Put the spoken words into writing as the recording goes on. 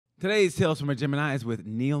Today's Tales from a Gemini is with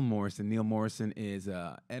Neil Morrison. Neil Morrison is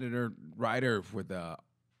editor, writer with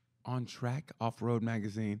On Track Off-Road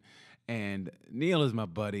magazine. And Neil is my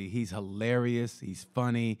buddy. He's hilarious, he's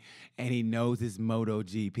funny, and he knows his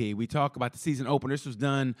MotoGP. We talk about the season opener. This was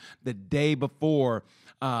done the day before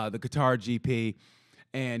the Qatar GP.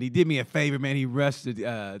 And he did me a favor, man. He rushed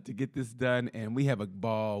to get this done, and we have a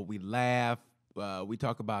ball. We laugh. We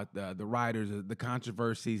talk about the riders, the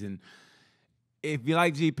controversies, and if you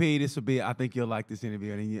like GP, this will be, I think you'll like this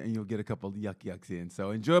interview, and you'll get a couple of yucks in. So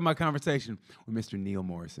enjoy my conversation with Mr. Neil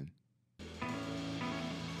Morrison.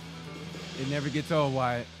 It never gets old,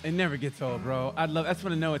 Wyatt. It never gets old, bro. That's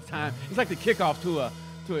when I know it's time. It's like the kickoff to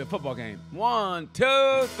a football game. 1,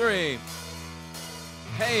 2, 3.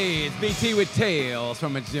 Hey, it's BT with Tales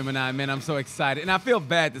from a Gemini. Man, I'm so excited. And I feel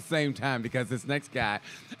bad at the same time because this next guy,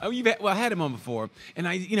 I had him on before. And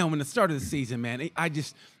when the start of the season, man,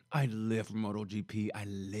 I live for MotoGP. I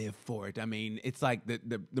live for it. I mean, it's like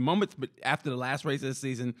the moments after the last race of the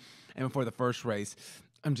season and before the first race,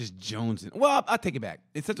 I'm just jonesing. Well, I'll take it back.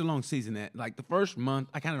 It's such a long season that, like, the first month,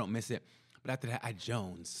 I kind of don't miss it. But after that, I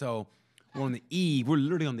jones. So we're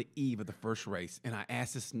literally on the eve of the first race. And I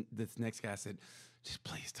asked this next guy, I said, just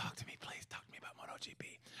please talk to me. Please talk to me about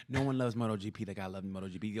MotoGP. No one loves MotoGP like I love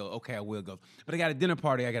MotoGP. You go, okay, I will go. But I got a dinner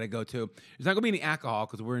party I got to go to. There's not going to be any alcohol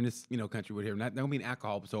because we're in this country we're here. Not going to be any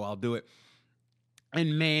alcohol, so I'll do it.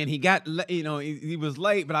 And, man, he got, he was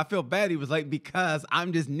late, but I feel bad he was late because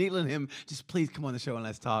I'm just needling him. Just please come on the show and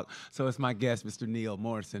let's talk. So it's my guest, Mr. Neil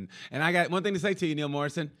Morrison. And I got one thing to say to you, Neil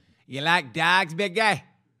Morrison. You like dogs, big guy?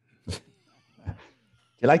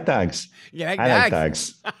 You like dogs? You like I dogs? like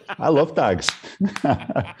dogs. I love dogs.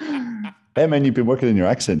 Hey, man, you've been working on your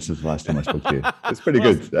accent since the last time I spoke to you. It's pretty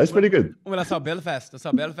good. That's pretty good. When I saw Belfast. It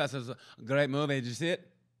was a great movie. Did you see it?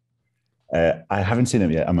 I haven't seen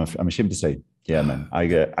it yet. I'm ashamed to say. Yeah, man. I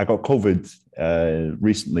got COVID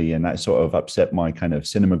recently, and that sort of upset my kind of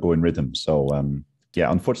cinema going rhythm. So, yeah,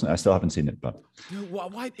 unfortunately, I still haven't seen it. But dude,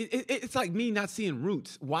 why? It's like me not seeing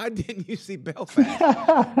Roots. Why didn't you see Belfast?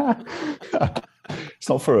 It's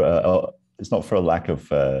not for a lack of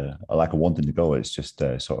wanting to go. It's just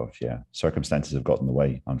sort of circumstances have gotten in the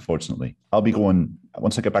way. Unfortunately, I'll be going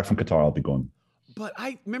once I get back from Qatar. I'll be going. But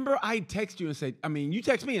I remember I texted you and said, you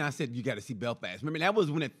text me and I said, you got to see Belfast. Remember, that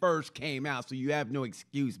was when it first came out, so you have no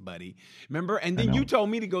excuse, buddy. Remember? And then you told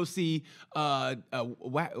me to go see something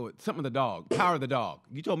of the dog, Power of the Dog.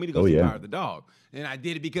 You told me to go see Power of the Dog. And I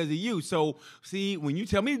did it because of you. So, see, when you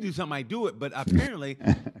tell me to do something, I do it. But apparently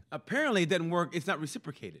it doesn't work. It's not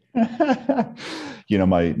reciprocated.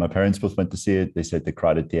 My parents both went to see it. They said they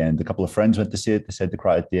cried at the end. A couple of friends went to see it. They said they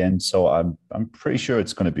cried at the end. So I'm pretty sure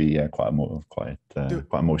it's going to be quite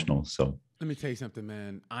emotional. So let me tell you something,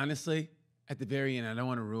 man. Honestly, at the very end, I don't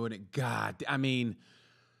want to ruin it. God,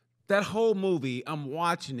 that whole movie, I'm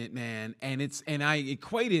watching it, man, and I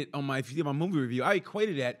equate it if you see my movie review, I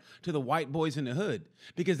equated that to the White Boys in the Hood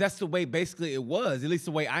because that's the way basically it was, at least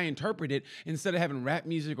the way I interpret it. Instead of having rap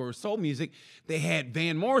music or soul music, they had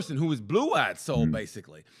Van Morrison, who was blue-eyed soul,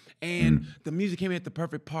 basically. And the music came in at the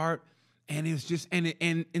perfect part. And it was just, and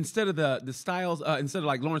instead of the styles, instead of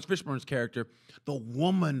like Lawrence Fishburne's character, the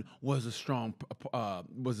woman was the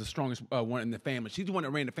strongest one in the family. She's the one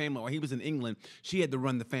that ran the family. While he was in England, she had to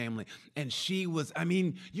run the family. And she was,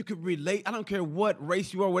 you could relate. I don't care what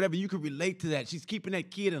race you are, whatever, you could relate to that. She's keeping that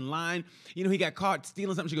kid in line. He got caught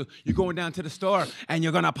stealing something. She goes, you're going down to the store and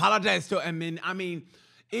you're going to apologize to him.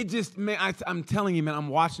 It just, man, I'm telling you, man, I'm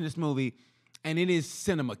watching this movie. And it is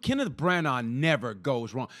cinema. Kenneth Branagh never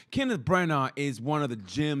goes wrong. Kenneth Branagh is one of the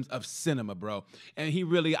gems of cinema, bro. And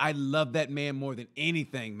I love that man more than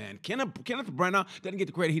anything, man. Kenneth Branagh doesn't get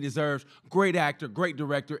the credit he deserves. Great actor, great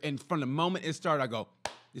director. And from the moment it started, I go,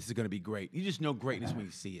 this is going to be great. You just know greatness when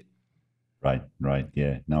you see it. Right.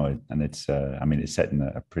 Yeah. No, and it's, it's set in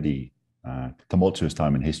a pretty tumultuous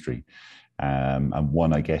time in history. And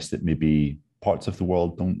one, I guess, that maybe parts of the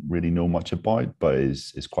world don't really know much about, but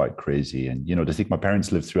is quite crazy. And, to think my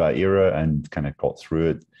parents lived through that era and kind of got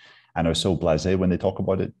through it. And I was so blasé when they talk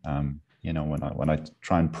about it. When I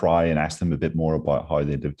try and pry and ask them a bit more about how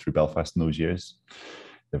they lived through Belfast in those years,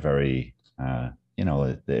 they're very,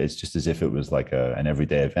 it's just as if it was like an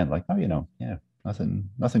everyday event. Like,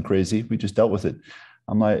 nothing crazy. We just dealt with it.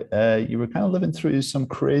 I'm like, you were kind of living through some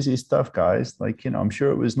crazy stuff, guys. Like, I'm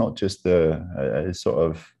sure it was not just a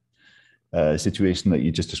sort of situation that you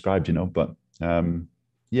just described, but I'm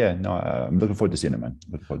looking forward to seeing it, man.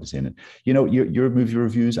 Looking forward to seeing it. Your movie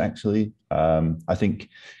reviews, actually, I think,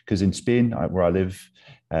 because in Spain, where I live,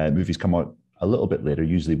 movies come out a little bit later,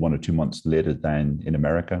 usually 1 or 2 months later than in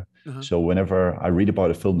America. So whenever I read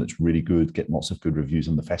about a film that's really good, getting lots of good reviews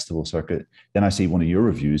on the festival circuit, then I see one of your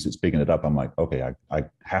reviews that's bigging it up. I'm like, okay, I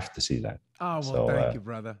have to see that. Oh, well, so, thank you,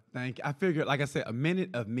 brother. Thank you. I figured, like I said, a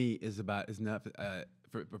minute of me is enough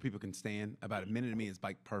for people can stand. About a minute of me is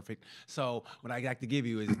like perfect. So what I like to give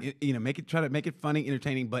you is, try to make it funny,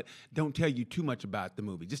 entertaining, but don't tell you too much about the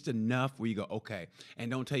movie. Just enough where you go, okay,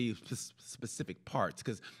 and don't tell you specific parts.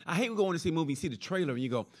 Because I hate going to see a movie, you see the trailer, and you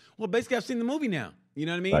go, well, basically, I've seen the movie now. You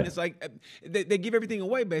know what I mean? Right. It's like they give everything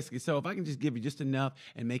away, basically. So if I can just give you just enough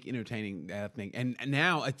and make it entertaining, thing. And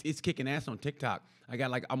now it's kicking ass on TikTok. I got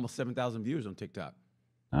like almost 7,000 viewers on TikTok.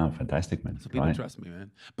 Oh, fantastic, man. So people trust me,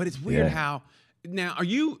 man. But it's weird how, now,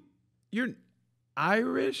 you're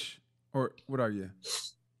Irish or what are you?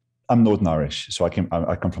 I'm Northern Irish. So I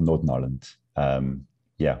come from Northern Ireland.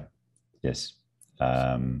 Yes.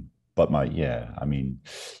 But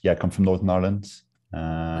I come from Northern Ireland.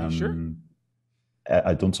 Are you sure?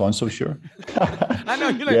 I don't sound so sure. I know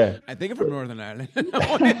you're like. I think I'm from Northern Ireland.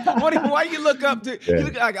 Why you look up to? You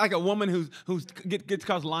look like a woman who's gets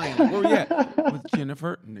called lying. Where were you at? With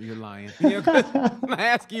Jennifer? No, you're lying. I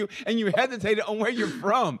ask you, and you hesitated on where you're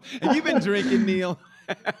from, and you've been drinking, Neil.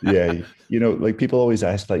 Like people always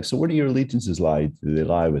ask, like, so where do your allegiances lie? Do they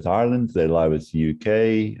lie with Ireland? Do they lie with the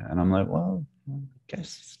UK? And I'm like, well, I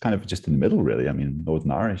guess it's kind of just in the middle, really. I mean,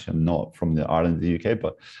 Northern Irish. I'm not from the Ireland of the UK,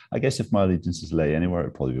 but I guess if my allegiances lay anywhere,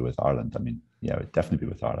 it'd probably be with Ireland. I mean, yeah, it'd definitely be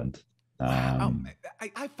with Ireland.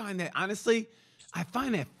 I find that, honestly, I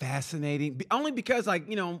find that fascinating. Only because, like,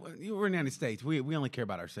 we're in the United States. We only care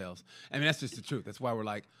about ourselves. I mean, that's just the truth. That's why we're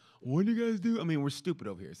like, what do you guys do? I mean, we're stupid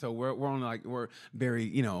over here. So we're only like, we're very,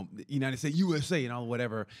 United States, USA and all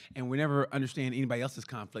whatever. And we never understand anybody else's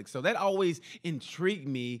conflict. So that always intrigued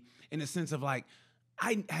me in the sense of like,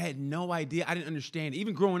 I had no idea. I didn't understand.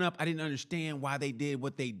 Even growing up, I didn't understand why they did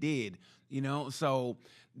what they did, So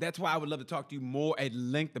that's why I would love to talk to you more at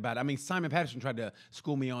length about it. I mean, Simon Patterson tried to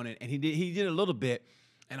school me on it, and he did a little bit,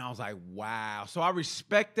 and I was like, wow. So I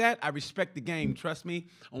respect that. I respect the game. Trust me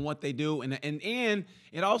on what they do. And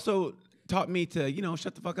it also taught me to,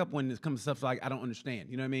 shut the fuck up when it comes to stuff like I don't understand.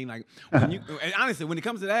 You know what I mean? Like, and honestly, when it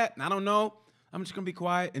comes to that, and I don't know, I'm just gonna be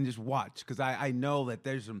quiet and just watch because I know that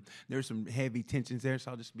there's some heavy tensions there,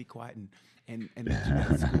 so I'll just be quiet and let you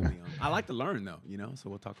guys school me on. I like to learn though, so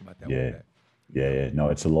we'll talk about that. Yeah. No,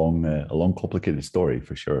 it's a long, complicated story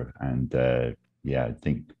for sure, and I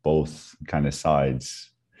think both kind of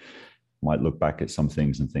sides might look back at some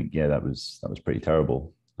things and think, that was pretty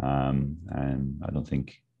terrible, and I don't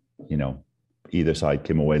think either side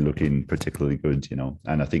came away looking particularly good,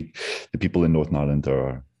 and I think the people in Northern Ireland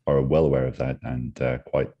are well aware of that and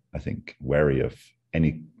quite, I think, wary of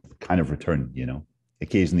any kind of return,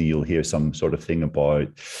 Occasionally you'll hear some sort of thing about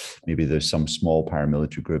maybe there's some small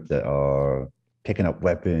paramilitary group that are picking up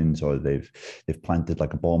weapons or they've planted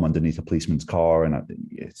like a bomb underneath a policeman's car. And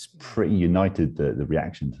it's pretty united, the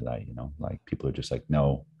reaction to that, like people are just like,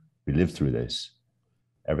 no, we lived through this.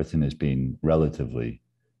 Everything has been relatively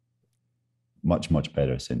much, much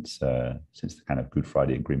better since the kind of Good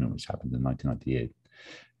Friday Agreement, which happened in 1998.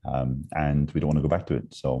 And we don't want to go back to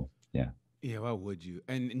it. So, yeah. Yeah, why would you?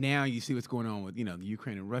 And now you see what's going on with, the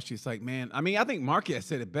Ukraine and Russia. It's like, man, I mean, I think Marquez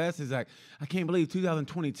said it best. Is like, I can't believe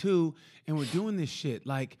 2022 and we're doing this shit.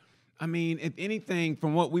 Like, I mean, if anything,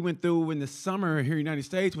 from what we went through in the summer here in the United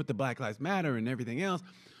States with the Black Lives Matter and everything else,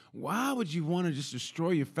 why would you want to just destroy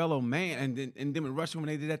your fellow man? And then with Russia, when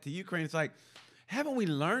they did that to Ukraine, it's like, haven't we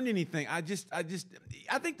learned anything? I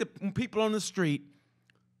think the people on the street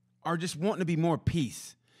are just wanting to be more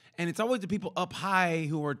peace. And it's always the people up high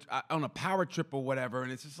who are on a power trip or whatever.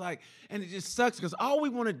 And it's just like, and it just sucks because all we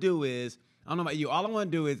want to do is, I don't know about you, all I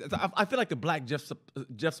want to do is, I feel like the black Jeff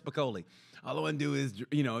Spicoli. All I want to do is,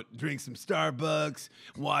 drink some Starbucks,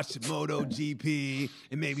 watch MotoGP,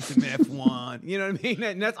 and maybe some F1. You know what I mean?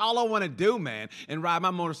 And that's all I want to do, man. And ride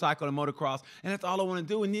my motorcycle and motocross. And that's all I want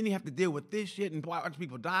to do. And then you have to deal with this shit and watch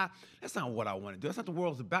people die. That's not what I want to do. That's not what the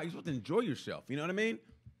world's about. You're supposed to enjoy yourself. You know what I mean?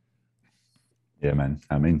 Yeah, man.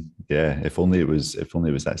 I mean, yeah. If only it was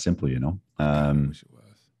that simple, I wish it was.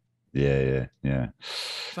 Yeah.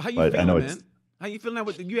 So how you feeling, man? How you feeling now?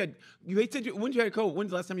 When did you had COVID? When's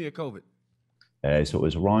the last time you had COVID? So it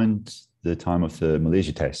was around the time of the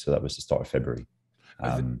Malaysia test. So that was the start of February.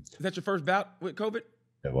 Is that your first bout with COVID?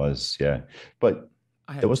 It was, yeah. But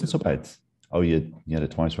it wasn't so bad. Oh, you had it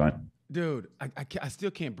twice, right? Dude, I still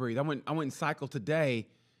can't breathe. I went and cycled today.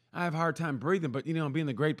 I have a hard time breathing, but being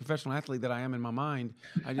the great professional athlete that I am in my mind,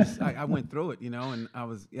 I went through it, and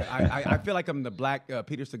I feel like I'm the black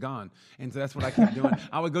Peter Sagan, and so that's what I kept doing.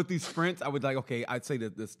 I would go through sprints. I would I'd say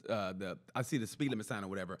I see the speed limit sign or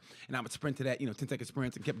whatever, and I would sprint to that, 10-second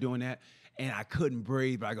sprints, and kept doing that, and I couldn't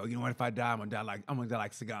breathe. But I go, what if I die? I'm gonna die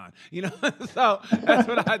like Sagan, So that's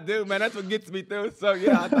what I do, man. That's what gets me through. So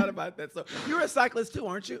yeah, I thought about that. So you're a cyclist too,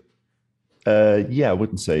 aren't you? Yeah, I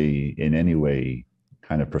wouldn't say in any way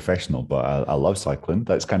kind of professional, but I love cycling.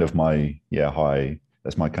 That's kind of my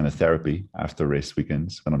that's my kind of therapy after race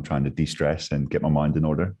weekends when I'm trying to de-stress and get my mind in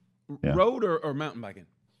order. Yeah. Road or mountain biking?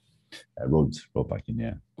 Road biking.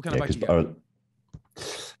 Yeah. What kind of bike you got?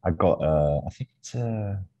 I got I think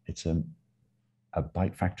it's a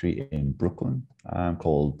bike factory in Brooklyn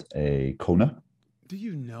called a Kona. Do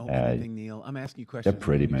you know anything, Neil? I'm asking you questions. They're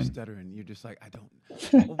pretty, man. You're stuttering. You're just like, I don't.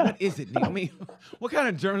 Well, what is it, Neil? I mean, what kind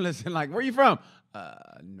of journalist? And where are you from?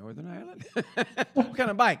 Northern Ireland. What kind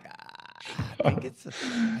of bike? I think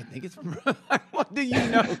it's from. What do you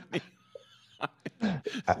know?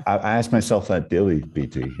 I ask myself that daily,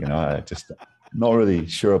 BT. I just not really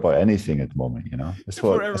sure about anything at the moment. That's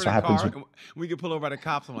what happens. We can pull over by the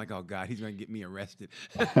cops. I'm like, oh God, he's going to get me arrested.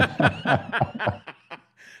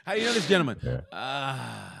 How do you know this gentleman? Yeah.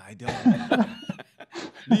 I don't.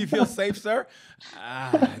 Do you feel safe, sir?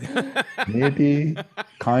 Maybe,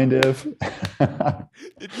 kind of.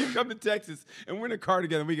 If you come to Texas and we're in a car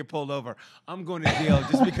together and we get pulled over, I'm going to jail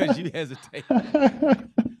just because you hesitate.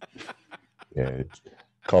 Yeah,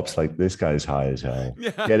 cops like, this guy's high as hell. Yeah.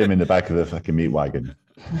 Get him in the back of the fucking meat wagon.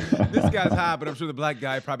 This guy's high, but I'm sure the black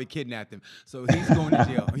guy probably kidnapped him. So he's going to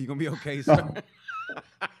jail. Are you going to be okay, sir?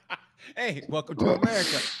 Hey, welcome to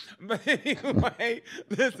America. But anyway,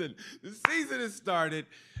 listen, the season has started.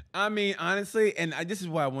 I mean, honestly, and this is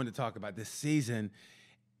why I wanted to talk about this season.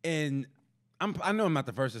 And I know I'm not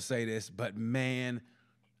the first to say this, but man,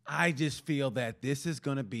 I just feel that this is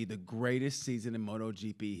going to be the greatest season in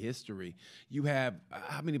MotoGP history. You have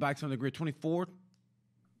how many bikes on the grid? 24?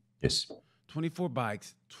 Yes. 24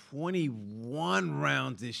 bikes, 21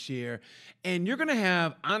 rounds this year. And you're going to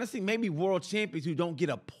have, honestly, maybe world champions who don't get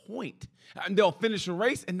a point. And they'll finish a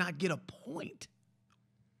race and not get a point.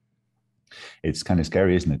 It's kind of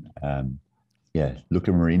scary, isn't it? Yeah,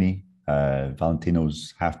 Luca Marini,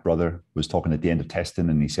 Valentino's half-brother, was talking at the end of testing,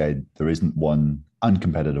 and he said there isn't one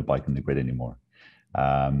uncompetitive bike in the grid anymore.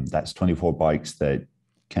 That's 24 bikes that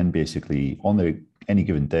can basically, on any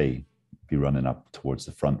given day, be running up towards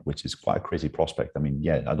the front, which is quite a crazy prospect. I mean,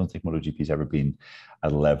 yeah, I don't think MotoGP's ever been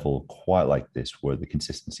at a level quite like this, where the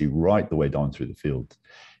consistency right the way down through the field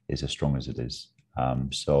is as strong as it is.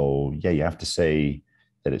 So yeah, you have to say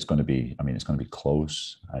that it's going to be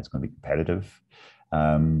close. It's going to be competitive.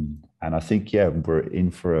 And I think, yeah, we're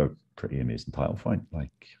in for a pretty amazing title fight.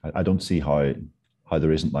 I don't see how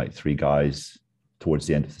there isn't three guys towards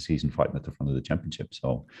the end of the season fighting at the front of the championship.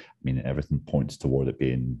 So, I mean, everything points toward it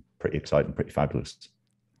being pretty exciting, pretty fabulous.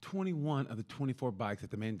 21 of the 24 bikes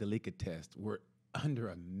at the Mandalika test were under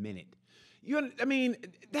a minute.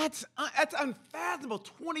 That's unfathomable.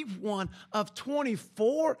 21 of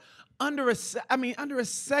 24 under a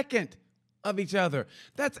second of each other.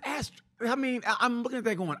 That's I'm looking at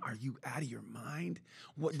that going, are you out of your mind?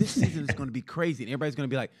 This season is going to be crazy, and everybody's going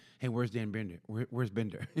to be like, hey, where's Dan Bender? Where's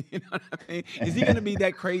Bender? You know what I mean? Is he going to be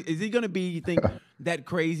that crazy? Is he going to be, you think, that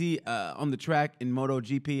crazy on the track in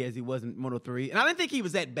MotoGP as he was in Moto3? And I didn't think he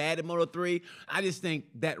was that bad in Moto3. I just think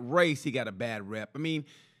that race, he got a bad rep. I mean,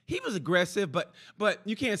 he was aggressive, but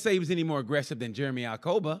you can't say he was any more aggressive than Jeremy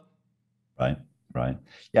Alcoba. Right.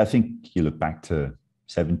 Yeah, I think you look back to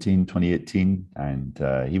 2018,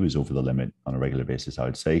 and he was over the limit on a regular basis, I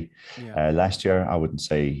would say. Yeah. Last year, I wouldn't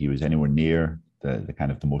say he was anywhere near the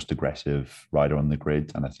kind of the most aggressive rider on the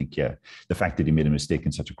grid. And I think, yeah, the fact that he made a mistake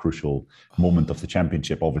in such a crucial moment of the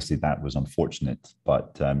championship, obviously that was unfortunate.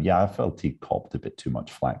 But yeah, I felt he copped a bit too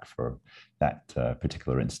much flack for that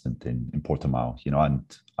particular incident in Portimao,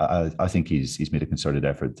 and I think he's made a concerted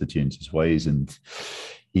effort to change his ways, and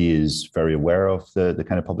he is very aware of the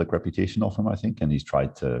kind of public reputation of him, I think, and he's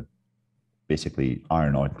tried to basically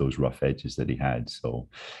iron out those rough edges that he had. So,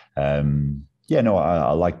 yeah, no,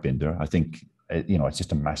 I like Binder. I think, it's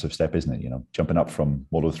just a massive step, isn't it? Jumping up from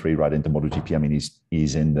Moto3 right into MotoGP. I mean,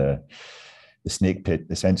 he's in the snake pit,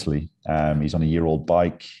 essentially. He's on a year-old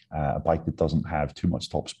bike, a bike that doesn't have too much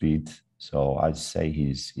top speed. So I'd say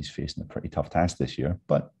he's facing a pretty tough task this year.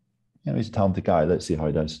 But, he's a talented guy. Let's see how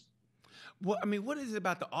he does. Well, I mean, what is it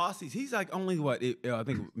about the Aussies? He's like only I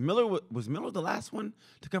think Miller was Miller the last one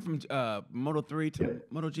to come from Moto3 to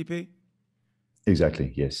MotoGP?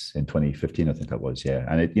 Exactly. Yes, in 2015, I think that was. Yeah,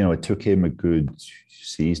 and it took him a good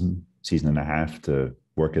season and a half to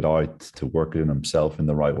work it out, to work it in himself in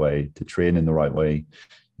the right way, to train in the right way.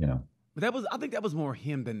 You know. But I think that was more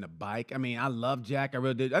him than the bike. I mean, I love Jack. I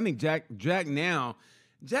really did. I think Jack now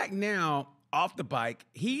off the bike,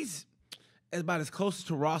 he's about as close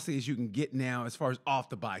to Rossi as you can get now as far as off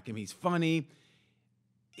the bike. I mean, he's funny,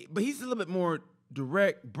 but he's a little bit more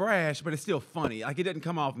direct, brash, but it's still funny. Like, it doesn't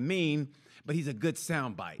come off mean, but he's a good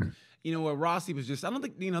soundbite. Where Rossi was just, I don't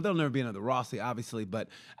think, there'll never be another Rossi, obviously, but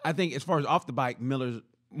I think as far as off the bike, Miller's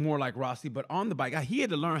more like Rossi, but on the bike, he had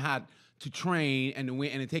to learn how to train and to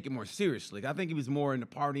win and to take it more seriously. I think he was more into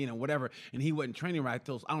partying and whatever, and he wasn't training right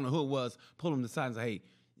until, I don't know who it was, pulled him aside and said, hey,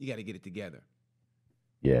 you got to get it together.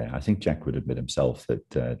 Yeah, I think Jack would admit himself that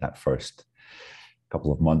that first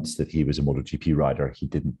couple of months that he was a MotoGP rider, he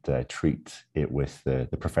didn't treat it with the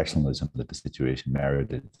professionalism that the situation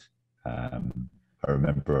merited. I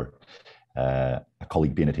remember a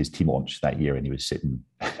colleague being at his team launch that year, and he was sitting,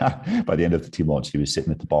 by the end of the team launch, he was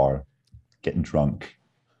sitting at the bar, getting drunk,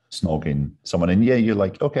 snogging someone. And yeah, you're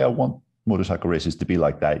like, okay, I want motorcycle races to be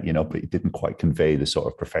like that, but it didn't quite convey the sort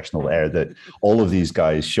of professional air that all of these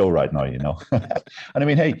guys show right now, And I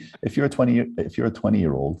mean, hey, if you're a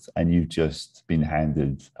 20-year-old and you've just been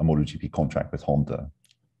handed a MotoGP contract with Honda,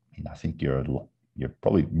 I think you're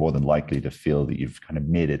probably more than likely to feel that you've kind of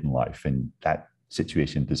made it in life, and that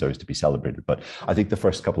situation deserves to be celebrated. But I think the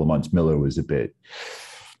first couple of months, Miller was a bit,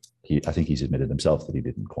 I think he's admitted himself that he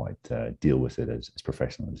didn't quite deal with it as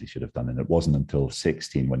professional as he should have done. And it wasn't until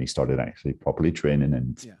 16 when he started actually properly training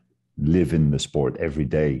and living the sport every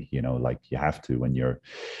day, like you have to when you're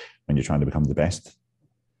trying to become the best.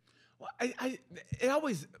 Well,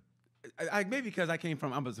 maybe because I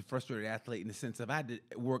was a frustrated athlete in the sense of I had to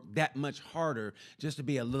work that much harder just to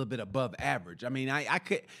be a little bit above average. I mean, I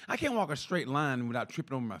can't walk a straight line without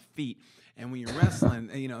tripping over my feet. And when you're wrestling,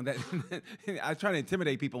 that I try to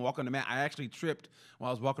intimidate people and walk on the mat. I actually tripped while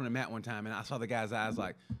I was walking on the mat one time, and I saw the guy's eyes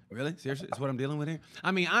like, really? Seriously? That's what I'm dealing with here?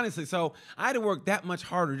 I mean, honestly, so I had to work that much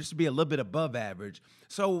harder just to be a little bit above average.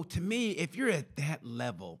 So to me, if you're at that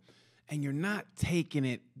level and you're not taking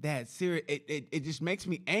it that serious, it just makes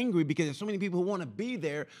me angry because there's so many people who want to be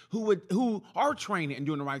there who are training and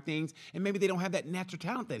doing the right things, and maybe they don't have that natural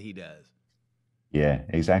talent that he does. Yeah,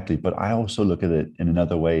 exactly. But I also look at it in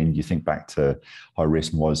another way, and you think back to how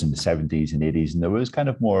racing was in the 70s and 80s, and there was kind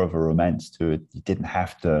of more of a romance to it. You didn't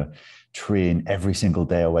have to train every single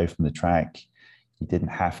day away from the track. You didn't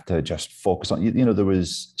have to just focus on, there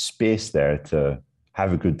was space there to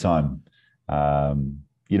have a good time. When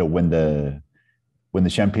the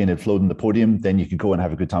champagne had flowed on the podium, then you could go and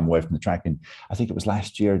have a good time away from the track. And I think it was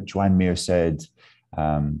last year, Joan Mir said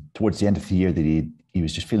towards the end of the year that he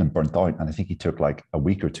was just feeling burnt out. And I think he took like a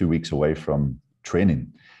week or 2 weeks away from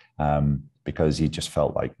training because he just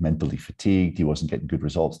felt like mentally fatigued. He wasn't getting good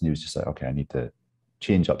results. And he was just like, okay, I need to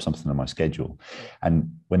change up something on my schedule. And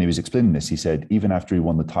when he was explaining this, he said, even after he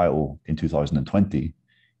won the title in 2020,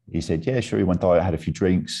 he said, yeah, sure, he went out, had a few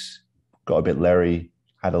drinks, got a bit leery,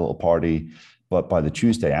 had a little party. But by the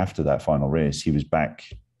Tuesday after that final race, he was back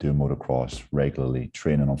doing motocross regularly,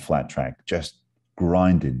 training on flat track, just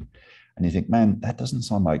grinding. And you think, man, that doesn't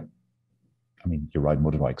sound like, I mean, you ride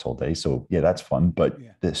motorbikes all day. So yeah, that's fun. But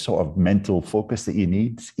the sort of mental focus that you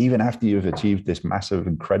need, even after you've achieved this massive,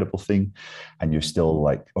 incredible thing, and you're still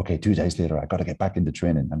like, okay, 2 days later, I got to get back into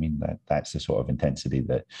training. I mean, that's the sort of intensity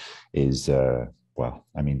that is, well,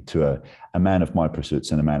 I mean, to a man of my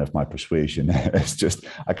pursuits and a man of my persuasion, it's just,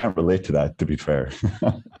 I can't relate to that, to be fair.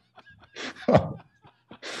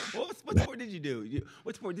 What sport did you do?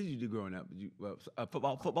 What sport did you do growing up? A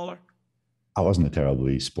footballer? I wasn't a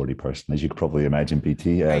terribly sporty person, as you could probably imagine,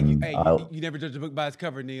 BT. You never judge a book by its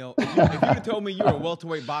cover, Neil. If you had told me you were a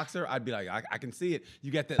welterweight boxer, I'd be like, I can see it.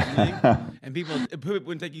 You got that length, and people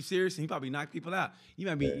wouldn't take you serious, and you probably knock people out. You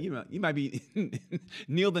might be, you might be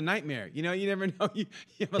Neil the Nightmare. You never know. You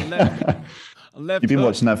have a left. You've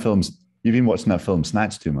been watching that film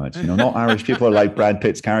Snatch too much. Not Irish people are like Brad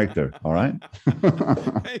Pitt's character. All right.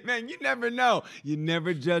 Hey man, you never know. You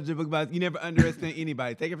never judge a book by. You never underestimate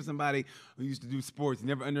anybody. Take it from somebody who used to do sports. You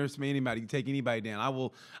never underestimate anybody. You take anybody down.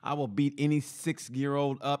 I will beat any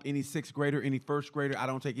 6-year-old up, any 6th grader, any 1st grader. I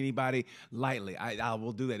don't take anybody lightly. I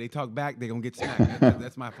will do that. They talk back, they're gonna get smacked.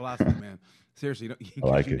 That's my philosophy, man. Seriously,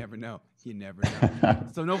 you never know. You never know.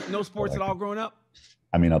 So no sports at all growing up.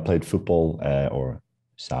 I mean, I played football or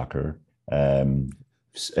soccer. At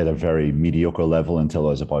a very mediocre level until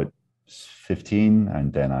I was about 15,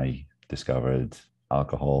 and then I discovered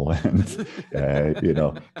alcohol and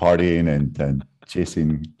partying and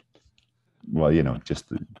chasing well, just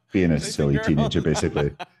being a It's a silly girl. teenager,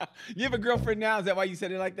 basically. You have a girlfriend now? Is that why you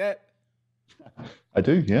said it like that? I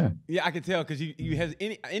do, yeah. Yeah, I can tell because you has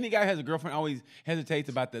any guy who has a girlfriend always hesitates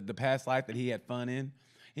about the past life that he had fun in.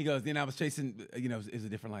 He goes, then I was chasing, it's a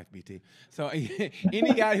different life, BT. So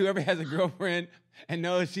any guy who ever has a girlfriend and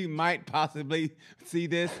knows she might possibly see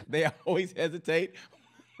this, they always hesitate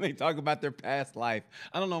when they talk about their past life.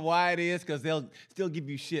 I don't know why it is, because they'll still give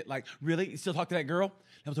you shit like, really? You still talk to that girl?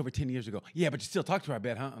 That was over 10 years ago. Yeah, but you still talk to her, I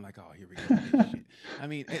bet, huh? I'm like, oh, here we go. Shit. I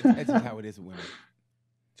mean, it's just how it is with women.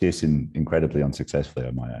 Chasing incredibly unsuccessfully,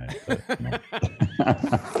 I might add.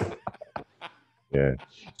 But, yeah.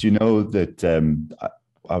 Do you know that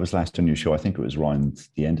I was last on your show, I think it was around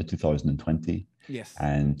the end of 2020. Yes.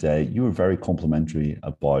 And you were very complimentary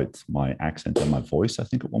about my accent and my voice, I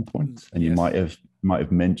think, at one point. And you might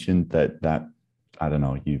have mentioned that I don't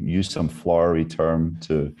know, you used some flowery term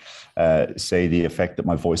to say the effect that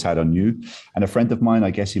my voice had on you. And a friend of mine, I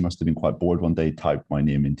guess he must have been quite bored one day, typed my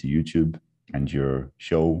name into YouTube, and your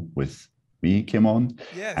show with me came on.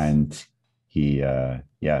 Yes. And he,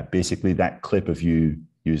 basically that clip of you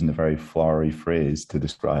using a very flowery phrase to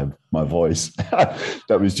describe my voice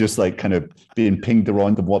that was just like kind of being pinged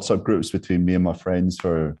around the WhatsApp groups between me and my friends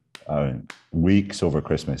for weeks over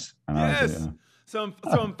Christmas. And yes. I was like, So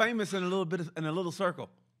I'm famous in a little circle.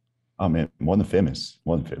 Oh man, more than famous.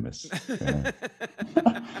 Yeah.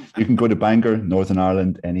 You can go to Bangor, Northern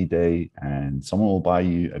Ireland any day and someone will buy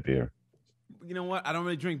you a beer. You know what? I don't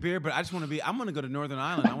really drink beer, but I'm going to go to Northern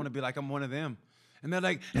Ireland. I want to be like I'm one of them. And they're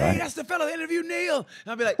like, hey, that's the fella that interviewed Neil.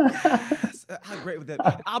 And I'll be like, yes. How great would that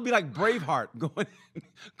be? I'll be like Braveheart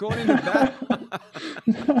going into battle.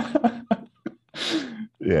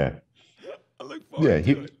 Yeah. I look forward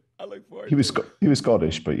to it. He was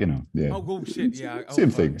Scottish, but yeah. Oh shit, yeah.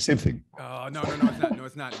 Same thing. Oh no, it's not. No,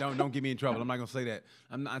 it's not. Don't get me in trouble. I'm not gonna say that.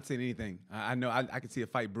 I'm not saying anything. I know I can see a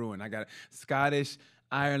fight brewing. I got Scottish,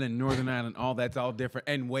 Ireland, Northern Ireland, all that's all different,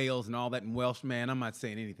 and Wales and all that, and Welsh, man. I'm not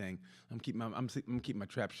saying anything. I'm keeping my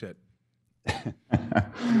trap shut. I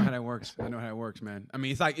know how that works, man. I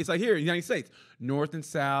mean, it's like here in the United States, North and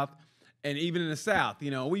South, and even in the South.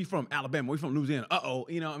 Where you from? Alabama. Where you from? Louisiana.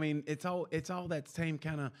 I mean, it's all that same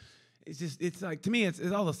kind of. It's like, to me, it's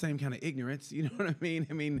all the same kind of ignorance. You know what I mean?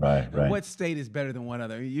 I mean, right. What state is better than what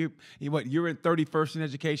other? You're in 31st in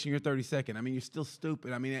education. You're 32nd. I mean, you're still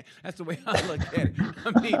stupid. I mean, that's the way I look at it.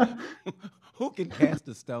 I mean, who can cast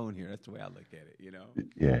a stone here? That's the way I look at it.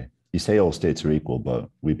 Yeah. You say all states are equal, but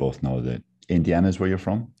we both know that Indiana is where you're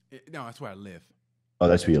from. No, that's where I live. Oh,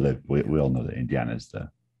 that's where you live. We all know that Indiana is the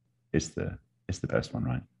best one,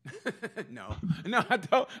 right? No. I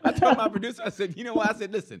told my producer, I said, you know what? I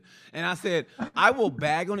said, listen, and I said, I will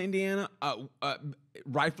bag on Indiana,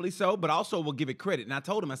 rightfully so, but also will give it credit. And I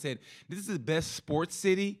told him, I said, this is the best sports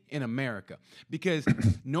city in America because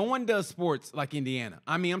no one does sports like Indiana.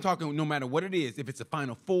 I mean, I'm talking no matter what it is. If it's a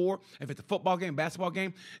Final Four, if it's a football game, basketball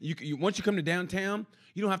game, you once you come to downtown,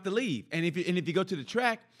 you don't have to leave. And if you go to the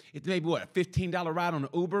track, it's maybe a $15 ride on an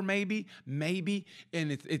Uber, maybe,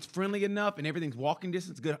 and it's friendly enough, and everything's walking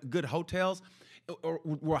distance, good hotels, or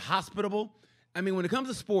we're hospitable. I mean, when it comes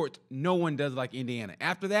to sports, no one does like Indiana.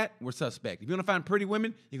 After that, we're suspect. If you want to find pretty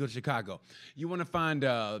women, you go to Chicago. You want to find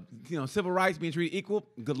civil rights, being treated equal,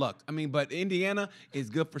 good luck. I mean, but Indiana is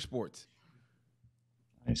good for sports.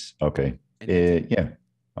 Nice. Okay. Yeah.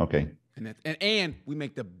 Okay. And we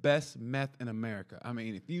make the best meth in America. I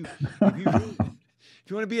mean, if you if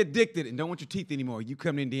you want to be addicted and don't want your teeth anymore, you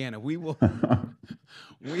come to Indiana. We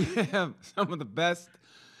have some of the best.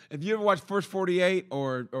 If you ever watch First 48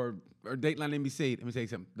 or Dateline NBC, let me tell you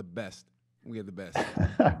something. The best. We have the best.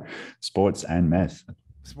 Sports and meth.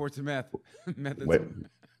 Sports and meth.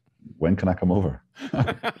 When can I come over?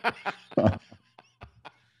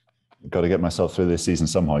 Got to get myself through this season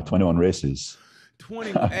somehow. 21 races.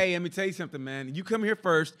 Hey, let me tell you something, man. You come here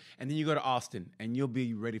first, and then you go to Austin, and you'll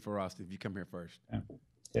be ready for Austin if you come here first.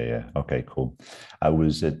 Yeah. Okay, cool. I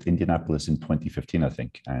was at Indianapolis in 2015, I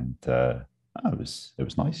think, and it was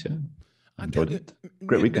nice. Yeah, I enjoyed it.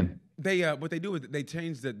 Great weekend. They what they do is they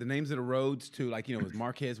change the names of the roads to it was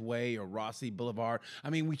Marquez Way or Rossi Boulevard.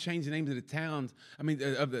 I mean, we changed the names of the towns. I mean,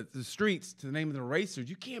 of the streets to the name of the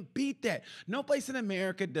racers. You can't beat that. No place in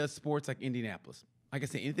America does sports like Indianapolis. Like I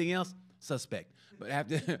said, anything else, suspect.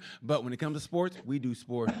 But when it comes to sports, we do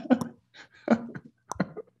sport.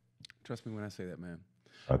 Trust me when I say that, man.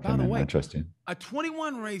 Okay, By the way, I trust you. A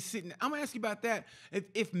 21 race sitting. I'm gonna ask you about that.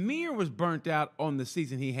 If Mir was burnt out on the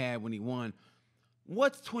season he had when he won,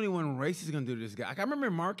 what's 21 races gonna do to this guy? Like, I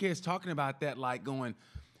remember Marquez talking about that, like going,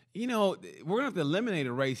 we're gonna have to eliminate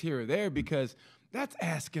a race here or there because That's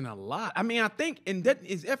asking a lot. I mean, I think, and that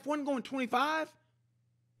is F1 going 25?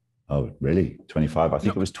 Oh, really? 25? I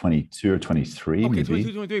think it was 22 or 23, okay, maybe.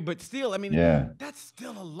 22, 23. But still, I mean, Yeah. that's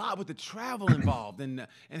still a lot with the travel involved and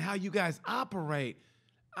how you guys operate.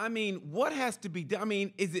 I mean, what has to be done? I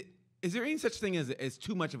mean, is there any such thing as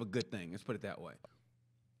too much of a good thing? Let's put it that way.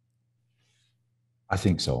 I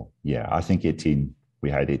think so. Yeah. I think we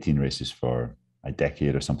had 18 races for a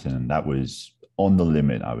decade or something. And that was on the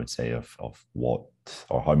limit, I would say, of what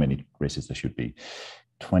or how many races there should be.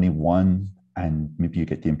 21. And maybe you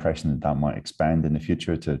get the impression that might expand in the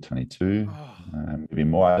future to 22, maybe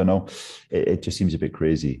more. I don't know. It just seems a bit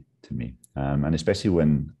crazy to me. And especially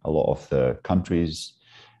when a lot of the countries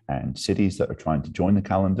and cities that are trying to join the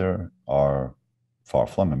calendar are far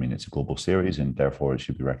flung. I mean, it's a global series and therefore it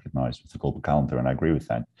should be recognized with the global calendar. And I agree with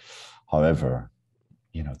that. However,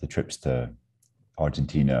 the trips to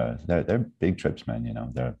Argentina, they're big trips,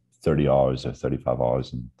 man. They're 30 hours or 35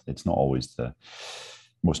 hours, and it's not always the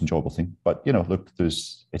most enjoyable thing. But look,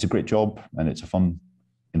 it's a great job and it's a fun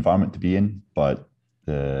environment to be in. But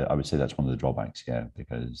I would say that's one of the drawbacks, yeah,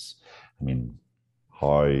 because I mean,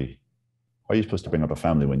 how are you supposed to bring up a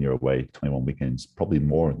family when you're away 21 weekends? Probably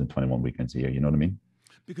more than 21 weekends a year. You know what I mean?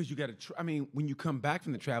 Because you got to, I mean, when you come back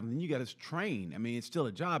from the travel, then you got to train. I mean, it's still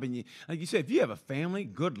a job. And like you said, if you have a family,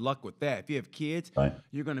 good luck with that. If you have kids, right,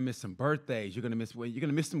 you're going to miss some birthdays. You're going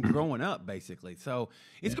to miss them growing up, basically. So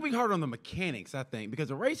it's going to be hard on the mechanics, I think, because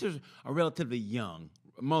the racers are relatively young.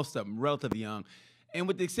 Most of them relatively young. And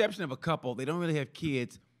with the exception of a couple, they don't really have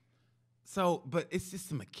kids. So, but it's just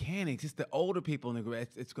the mechanics. It's the older people in the group.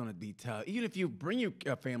 It's going to be tough. Even if you bring your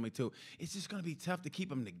family too, it's just going to be tough to keep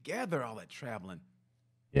them together, all that traveling.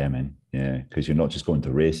 Yeah, man. Yeah, because you're not just going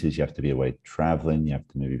to races. You have to be away traveling. You have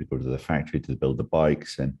to maybe go to the factory to build the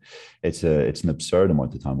bikes, and it's an absurd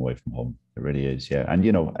amount of time away from home. It really is. Yeah, and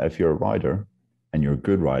if you're a rider and you're a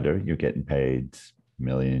good rider, you're getting paid €1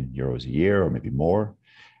 million a year or maybe more.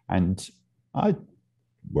 And I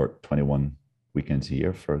work 21 weekends a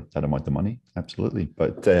year for that amount of money. Absolutely.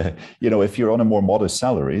 But if you're on a more modest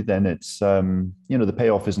salary, then it's the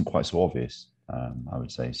payoff isn't quite so obvious. I would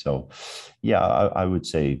say. So, yeah, I would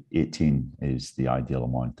say 18 is the ideal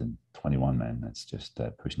amount, and 21, man, that's just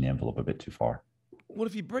pushing the envelope a bit too far. Well,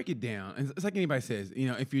 if you break it down, it's like anybody says,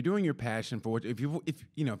 if you're doing your passion for what, if you're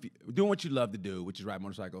doing what you love to do, which is ride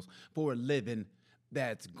motorcycles for a living,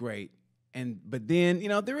 that's great. But then,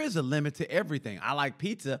 there is a limit to everything. I like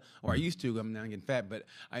pizza, or I used to. I'm now getting fat, but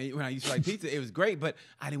when I used to like pizza, it was great, but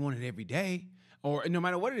I didn't want it every day. Or no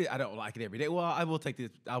matter what it is, I don't like it every day. Well, I will take this.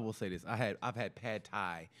 I will say this. I've had pad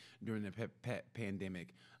thai during the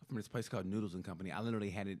pandemic from this place called Noodles and Company. I literally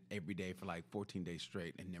had it every day for like 14 days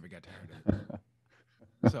straight and never got tired of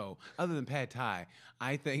it. So other than pad thai,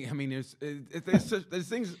 I think, there's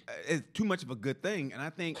things, it's too much of a good thing. And I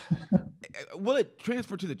think, will it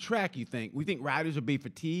transfer to the track, you think? We think riders will be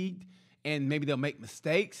fatigued and maybe they'll make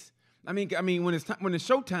mistakes? I mean, when it's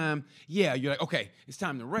showtime, yeah, you're like, okay, it's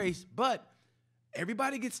time to race, but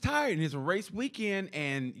everybody gets tired, and it's a race weekend,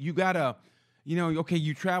 and you gotta,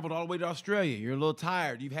 you traveled all the way to Australia. You're a little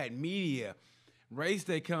tired. You've had media. Race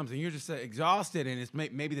day comes, and you're just exhausted, and it's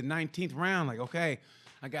maybe the 19th round. Like, okay,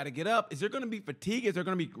 I got to get up. Is there going to be fatigue? Is there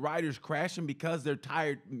going to be riders crashing because they're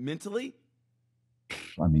tired mentally?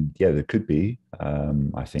 I mean, yeah, there could be.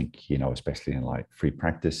 I think, especially in like free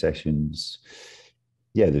practice sessions,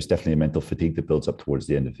 yeah, there's definitely a mental fatigue that builds up towards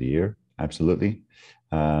the end of the year. Absolutely.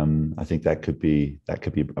 I think that could be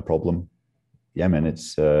a problem. Yeah, man,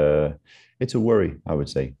 it's a worry, I would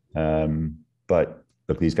say. But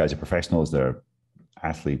look, these guys are professionals. They're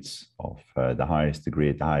athletes of the highest degree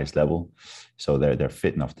at the highest level, so they're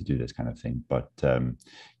fit enough to do this kind of thing. But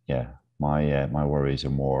yeah, my worries are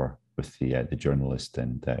more with the journalist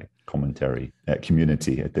and commentary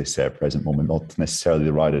community at this present moment, not necessarily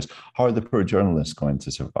the riders. How are the poor journalists going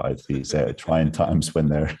to survive these trying times when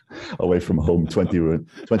they're away from home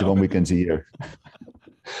 21 weekends a year?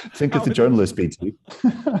 Think of the journalists, BT.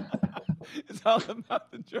 It's all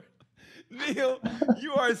about the journalists. Neil,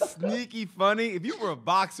 you are sneaky funny. If you were a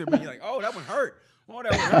boxer, man, you're like, oh, that one hurt. Oh,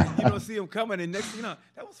 that one hurt. You don't see him coming, and next, that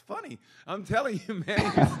was funny. I'm telling you,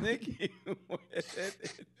 man, you're sneaky.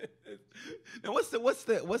 Now, what's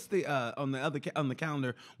the on the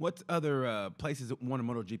calendar? What other places won a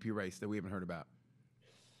MotoGP race that we haven't heard about?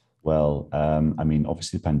 Well,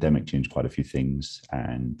 obviously the pandemic changed quite a few things,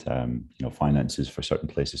 and finances for certain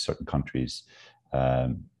places, certain countries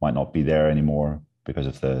might not be there anymore because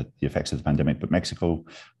of the effects of the pandemic. But Mexico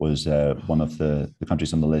was one of the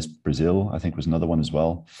countries on the list. Brazil, I think, was another one as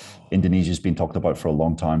well. Indonesia's been talked about for a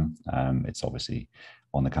long time. It's obviously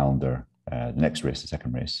on the calendar the next race, the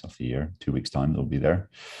second race of the year, 2 weeks' time, they'll be there.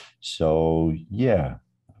 So yeah,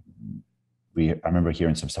 I remember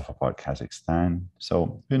hearing some stuff about Kazakhstan.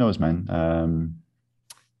 So who knows, man?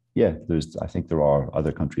 Yeah, I think there are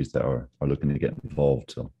other countries that are looking to get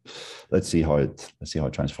involved. So let's see how it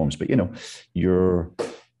transforms. But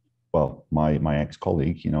my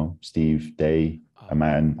ex-colleague, Steve Day,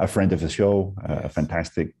 a friend of the show, a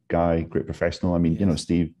fantastic guy, great professional. I mean,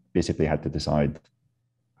 Steve basically had to decide,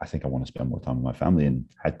 I think I want to spend more time with my family, and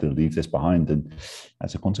had to leave this behind. And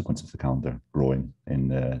as a consequence of the calendar growing in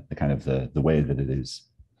the kind of the way that it is.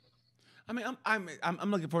 I mean,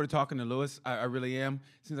 I'm looking forward to talking to Lewis. I really am.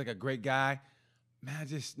 Seems like a great guy. Man,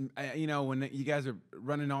 when you guys are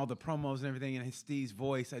running all the promos and everything, and Steve's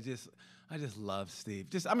voice, I just love Steve.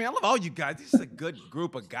 I love all you guys. This is a good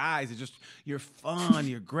group of guys. You're fun.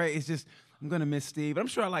 You're great. It's just, I'm gonna miss Steve. I'm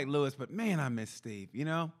sure I like Lewis, but man, I miss Steve. He's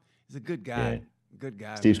a good guy. Yeah. Good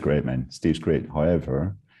guy. Steve's great, man. Steve's great.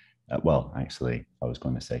 However, actually, I was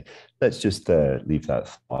going to say, let's just leave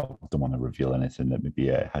that. I don't want to reveal anything that maybe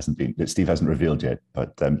that Steve hasn't revealed yet.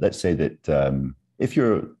 But let's say that if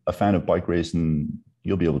you're a fan of bike racing,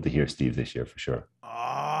 you'll be able to hear Steve this year for sure.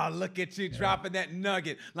 Oh, look at you dropping that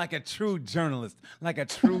nugget like a true journalist, like a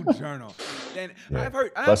true journal. And yeah.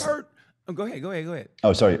 I've heard. Oh, go ahead.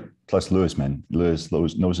 Oh, sorry. Plus Lewis, man. Lewis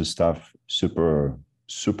knows his stuff. Super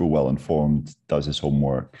well informed. Does his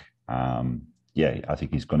homework. Yeah, I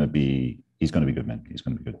think he's going to be good, man. He's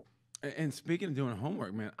going to be good. And speaking of doing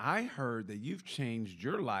homework, man, I heard that you've changed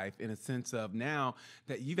your life in a sense of now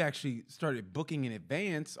that you've actually started booking in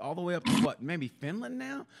advance all the way up to maybe Finland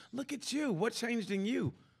now? Look at you. What changed in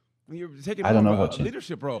you when you're taking a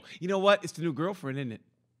leadership role? You know what? It's the new girlfriend, isn't it?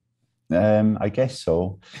 I guess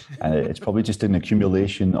so. And it's probably just an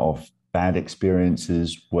accumulation of bad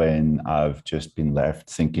experiences when I've just been left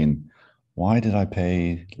thinking, why did I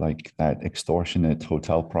pay like that extortionate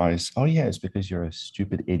hotel price? Oh yeah, it's because you're a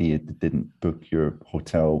stupid idiot that didn't book your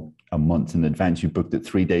hotel a month in advance. You booked it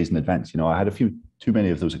 3 days in advance. I had too many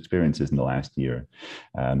of those experiences in the last year.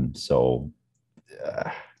 Having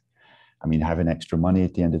extra money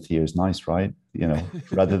at the end of the year is nice, right?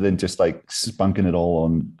 Rather than just like spunking it all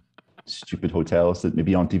on stupid hotels that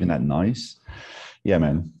maybe aren't even that nice. Yeah,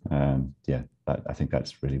 man. I think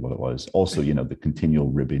that's really what it was. Also, the continual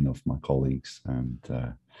ribbing of my colleagues, and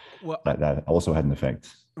that also had an effect.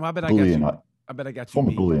 Well, I bet I got you. Form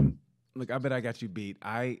of bullying. Look, I bet I got you beat.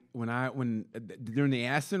 When during the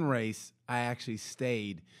Aston race, I actually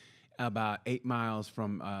stayed about 8 miles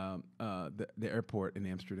from the airport in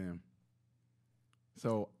Amsterdam.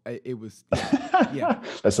 So it was, yeah.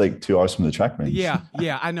 That's like 2 hours from the track, man. Yeah,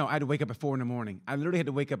 I know. I had to wake up at 4 a.m. I literally had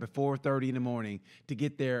to wake up at 4:30 in the morning to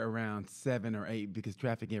get there around 7 or 8 because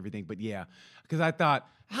traffic and everything. But yeah, because I thought,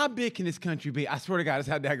 how big can this country be? I swear to God, that's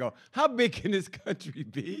how I go. How big can this country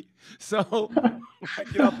be? So when I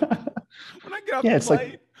get off the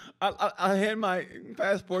plane, I hand my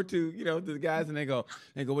passport to the guys, and they go,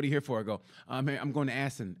 what are you here for? I go, I'm going to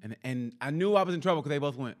Aston, and I knew I was in trouble because they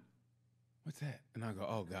both went, what's that? And I go,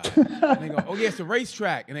 oh God. And they go, oh yeah, it's a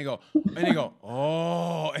racetrack. And they go,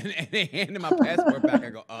 oh, and they handed my passport back. I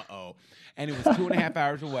go, uh-oh. And it was 2.5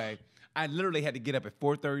 hours away. I literally had to get up at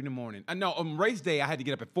 4:30 in the morning. No, on race day, I had to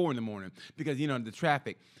get up at 4 in the morning because, the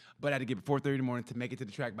traffic. But I had to get up at 4:30 in the morning to make it to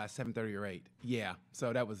the track by 7:30 or 8. Yeah,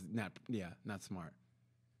 so that was not smart.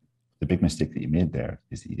 The big mistake that you made there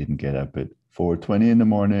is that you didn't get up at 4:20 in the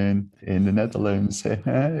morning in the Netherlands.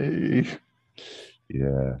 Hey.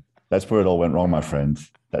 Yeah. That's where it all went wrong, my friend.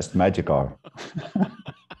 That's the magic hour.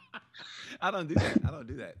 I don't do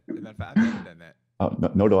that. I've never done that. Oh, no,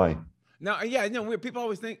 nor do I. No, yeah, people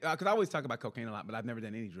always think, because I always talk about cocaine a lot, but I've never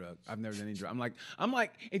done any drug. I'm like,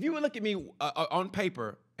 if you would look at me on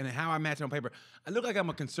paper and how I match on paper, I look like I'm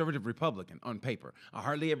a conservative Republican on paper. I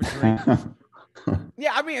hardly ever drink.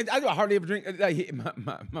 Yeah, I hardly ever drink.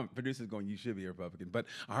 My producer's going, you should be a Republican, but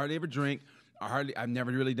I hardly ever drink. I've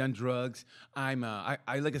never really done drugs. I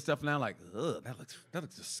look at stuff now like, ugh, that looks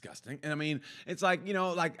disgusting. And it's like,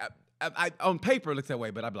 I on paper it looks that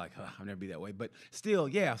way, but I'd be like, I'll never be that way. But still,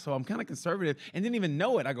 yeah. So I'm kind of conservative and didn't even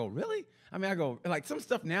know it. I go, really? I go, like some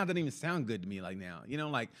stuff now doesn't even sound good to me. Like now,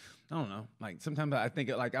 like I don't know. Like sometimes I think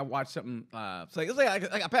like I watch something. So let's say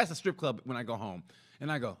I pass a strip club when I go home.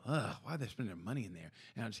 And I go, ugh, why are they spending their money in there?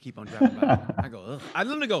 And I just keep on driving by. I go, ugh. I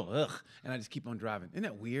literally go, ugh. And I just keep on driving. Isn't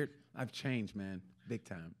that weird? I've changed, man, big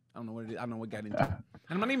time. I don't know what it is. I don't know what got into it.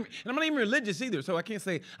 And I'm not even religious either, so I can't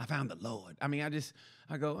say I found the Lord. I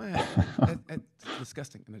go, that's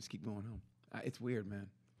disgusting. And I just keep going home. It's weird, man.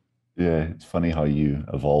 Yeah, it's funny how you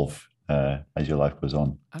evolve as your life goes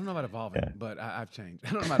on. I don't know about evolving, Yeah. but I've changed.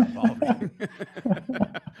 I don't know about evolving.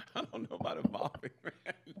 I don't know about evolving,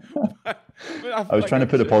 man. But I I feel was like trying to I've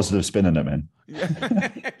put a changed. positive spin on it, man. Yeah,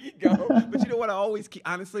 there you go. But you know what? I always keep,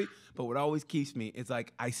 honestly, but what always keeps me is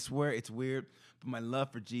like, I swear it's weird, but my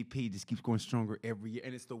love for GP just keeps going stronger every year.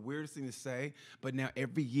 And it's the weirdest thing to say, but now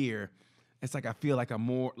every year, it's like I feel like I'm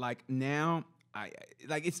more like now.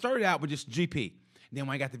 Like it started out with just GP. Then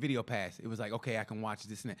when I got the video pass, it was like, okay, I can watch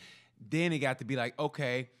this and that. Then it got to be like,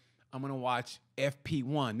 okay, I'm gonna watch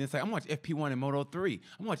FP1. Then it's like I'm gonna watch FP1 and Moto 3.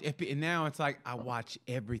 I'm gonna watch FP, and now it's like I watch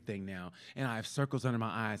everything now, and I have circles under my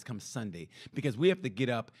eyes come Sunday because we have to get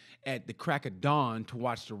up at the crack of dawn to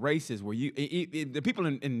watch the races. Where the people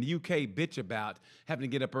in the UK bitch about having to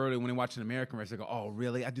get up early when they watch an American race. They go, "Oh,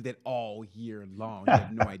 really? I do that all year long. You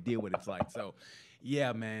have no idea what it's like." So,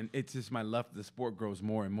 yeah, man, it's just my love for the sport grows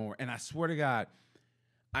more and more. And I swear to God,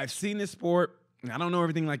 I've seen this sport, and I don't know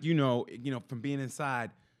everything like you know, from being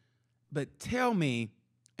inside. But tell me,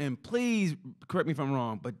 and please correct me if I'm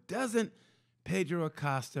wrong, but doesn't Pedro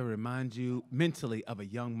Acosta remind you mentally of a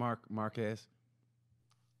young Marquez?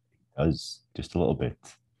 Does just a little bit,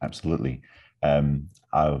 absolutely.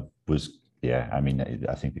 I was, yeah. I mean,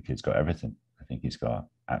 I think the kid's got everything. I think he's got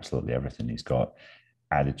absolutely everything. He's got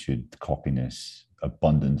attitude, cockiness,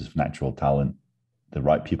 abundance of natural talent, the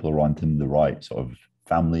right people around him, the right sort of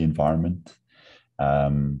family environment,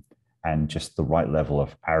 um, and just the right level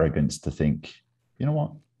of arrogance to think, you know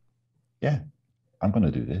what? Yeah, I'm going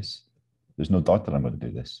to do this. There's no doubt that I'm going to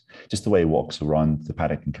do this. Just the way he walks around the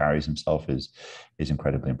paddock and carries himself is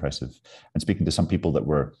incredibly impressive. And speaking to some people that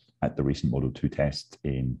were at the recent Moto2 test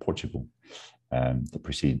in Portugal, that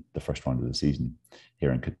precede the first round of the season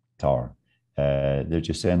here in Qatar, they're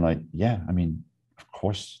just saying like, yeah, I mean, of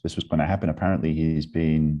course this was going to happen. Apparently he's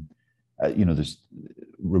been, there's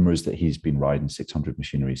rumors that he's been riding 600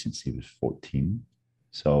 machinery since he was 14.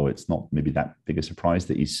 So it's not maybe that big a surprise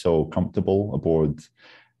that he's so comfortable aboard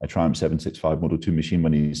a Triumph 765 Moto2 machine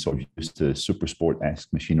when he's sort of used to super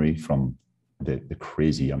sport-esque machinery from the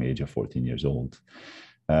crazy young age of 14 years old.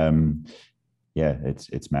 Yeah,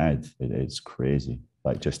 it's mad. It's crazy,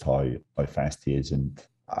 like just how fast he is. And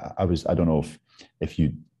I don't know if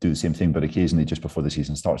you do the same thing, but occasionally just before the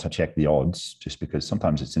season starts, I check the odds just because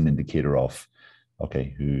sometimes it's an indicator of,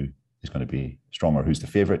 okay, who is going to be stronger, who's the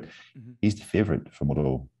favorite. Mm-hmm. He's the favorite for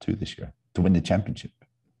Moto2 this year to win the championship.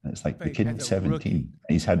 And it's like the kid's 17.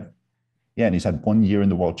 He's had 1 year in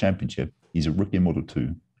the World Championship. He's a rookie in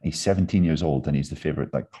Moto2. He's 17 years old and he's the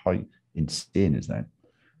favorite. Like, how insane is that?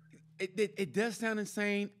 It does sound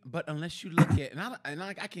insane, but unless you look at,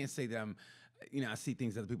 I can't say that I see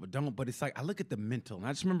things other people don't, but it's like I look at the mental. And I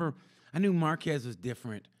just remember I knew Marquez was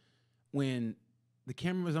different when the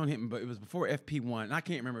camera was on him, but it was before FP1. And I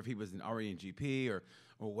can't remember if he was already in GP or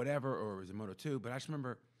whatever, or it was in Moto2, but I just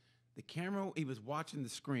remember the camera, he was watching the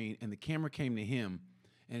screen, and the camera came to him,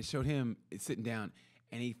 and it showed him sitting down,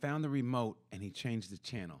 and he found the remote, and he changed the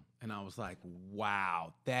channel. And I was like,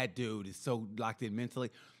 wow, that dude is so locked in mentally.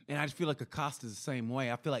 And I just feel like Acosta's the same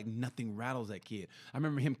way. I feel like nothing rattles that kid. I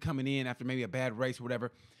remember him coming in after maybe a bad race or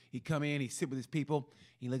whatever. He'd come in, he'd sit with his people,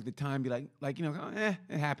 he'd look at the time, be like,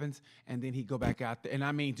 it happens. And then he'd go back out there. And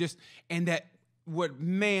I mean, the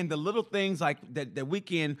little things like that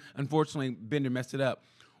weekend, unfortunately, Bender messed it up,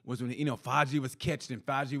 was when, Faggi was catching him.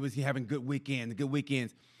 Faggi was having good weekends.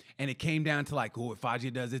 And it came down to like, if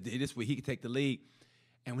Faggi does this week, he could take the lead.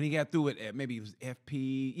 And when he got through it, maybe it was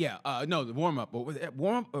FP, the warm-up. Or was it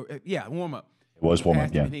warm-up? Warm-up. It was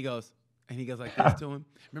warm-up, yeah. And he goes like this to him.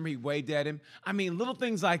 Remember, he waved at him. I mean, little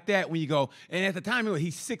things like that when you go, and at the time,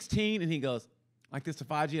 he's 16, and he goes like this to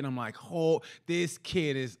Faggi, and I'm like, oh, this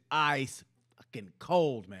kid is ice fucking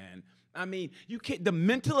cold, man. I mean, the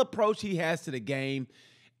mental approach he has to the game,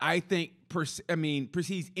 I think,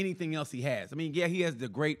 precedes anything else he has. I mean, yeah, he has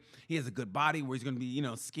a good body where he's going to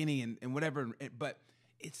be, skinny and whatever, but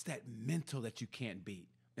it's that mental that you can't beat.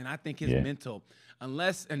 And I think his mental,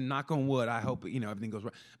 unless, and knock on wood, I hope, everything goes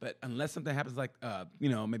right, but unless something happens like,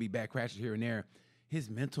 maybe bad crashes here and there,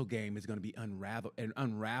 his mental game is going to be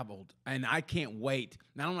unraveled. And I can't wait.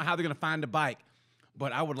 And I don't know how they're going to find a bike,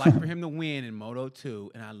 but I would like for him to win in Moto2,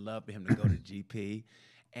 and I'd love for him to go to GP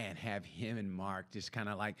and have him and Mark just kind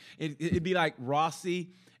of like, it'd be like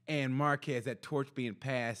Rossi and Marquez, that torch being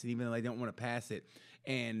passed, and even though they don't want to pass it.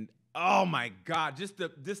 And, oh, my God, just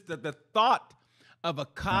the thought of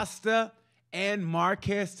Acosta and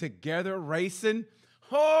Marquez together racing,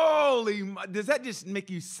 does that just make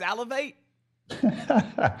you salivate?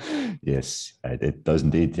 Yes, it does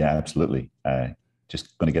indeed. Yeah, absolutely.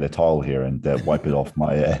 just going to get a towel here and wipe it off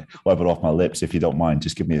my lips, if you don't mind.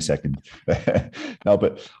 Just give me a second. No,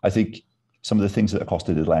 but I think some of the things that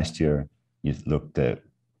Acosta did last year, you looked at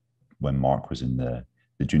when Mark was in the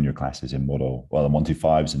junior classes in the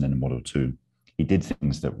 125s and then in Moto 2, he did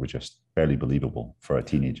things that were just barely believable for a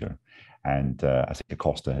teenager. And I think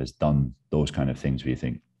Acosta has done those kind of things where you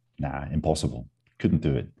think, nah, impossible, couldn't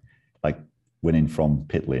do it. Like winning from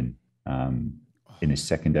pit lane in his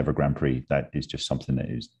second ever Grand Prix, that is just something that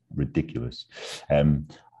is ridiculous.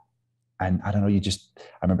 And I don't know, I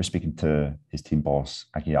remember speaking to his team boss,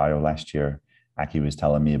 Aki Ayo, last year. Aki was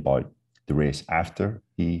telling me about the race after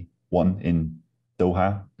he won in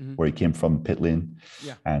Doha, where he came from pit lane.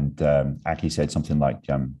 Yeah. And Aki said something like,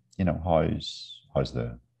 how's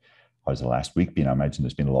the last week been? I imagine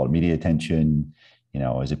there's been a lot of media attention.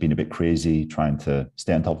 Has it been a bit crazy trying to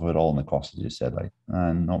stay on top of it all? And the Costa just said, like,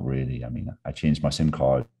 not really. I mean, I changed my SIM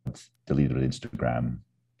card, deleted Instagram.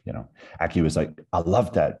 Aki was like, I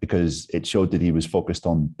love that because it showed that he was focused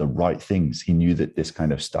on the right things. He knew that this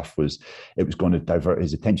kind of stuff was going to divert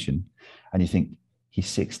his attention. And you think, he's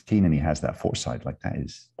 16 and he has that foresight. Like, that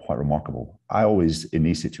is quite remarkable. I always, in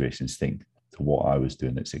these situations, think to what I was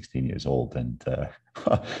doing at 16 years old. And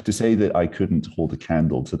to say that I couldn't hold a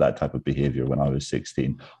candle to that type of behavior when I was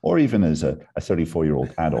 16, or even as a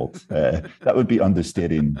 34-year-old adult, that would be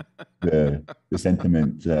understating the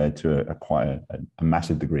sentiment to quite a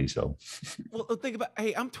massive degree. So, well, think about,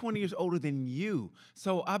 hey, I'm 20 years older than you.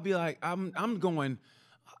 So I'd be like, I'm going,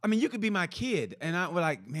 I mean, you could be my kid. And I was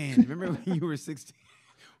like, man, remember when you were 16?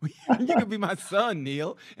 You could be my son,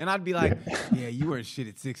 Neil. And I'd be like, yeah, you weren't shit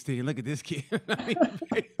at 16. Look at this kid. I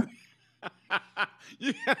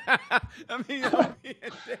mean,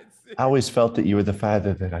 I always felt that you were the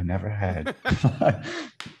father that I never had.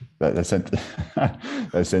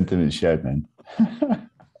 that sentiment shared, man.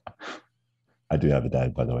 I do have a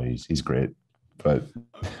dad, by the way. He's great. But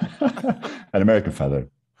an American father.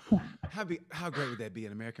 How great would that be?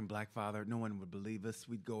 An American black father? No one would believe us.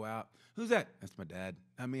 We'd go out. Who's that? That's my dad.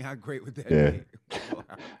 I mean, how great would that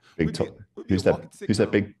be? Who's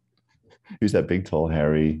that big, tall,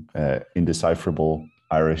 hairy, indecipherable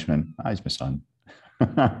Irishman? He's my son. He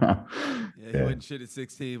wasn't shit at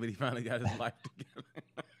 16, but he finally got his life together.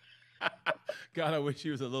 God, I wish he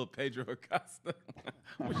was a little Pedro Acosta.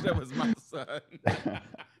 I wish that was my son.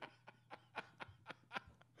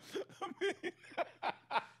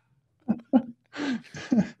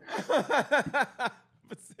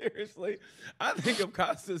 But seriously, I think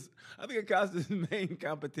Acosta's main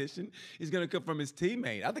competition is going to come from his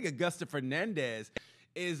teammate. I think Augusto Fernandez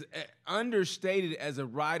is understated as a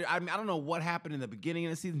rider. I mean, I don't know what happened in the beginning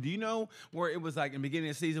of the season. Do you know where it was like in the beginning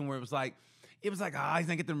of the season where it was like, he's not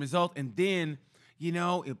get the result, and then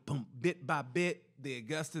bit by bit, the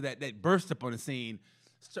Augusto that burst up on the scene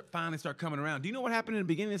finally start coming around. Do you know what happened in the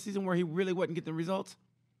beginning of the season where he really wasn't getting the results?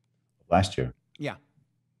 Last year. Yeah.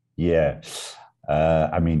 Yeah.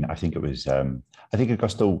 I mean, I think it was, I think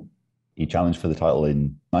Augusto, he challenged for the title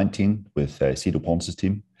in 19 with Cito Ponce's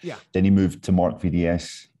team. Yeah. Then he moved to Mark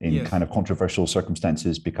VDS in kind of controversial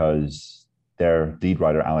circumstances because their lead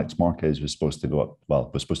rider, Alex Marquez, was supposed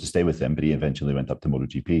to stay with them, but he eventually went up to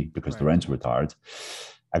MotoGP because Lorenzo retired.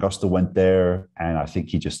 Augusto went there, and I think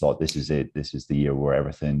he just thought, this is it. This is the year where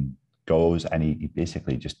everything goes. And he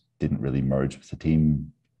basically just didn't really merge with the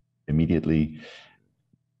team immediately.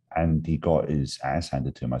 And he got his ass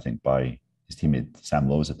handed to him, I think, by his teammate Sam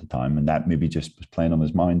Lowes at the time. And that maybe just was playing on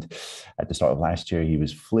his mind. At the start of last year, he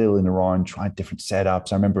was flailing around, trying different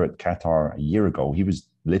setups. I remember at Qatar a year ago, he was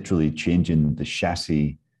literally changing the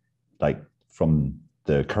chassis, like from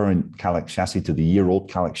the current Calic chassis to the year-old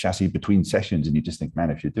Calic chassis between sessions. And you just think, man,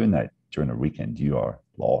 if you're doing that during a weekend, you are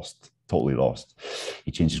lost, totally lost.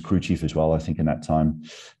 He changed his crew chief as well, I think, in that time.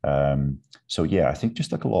 So, yeah, I think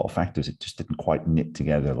just like a lot of factors, it just didn't quite knit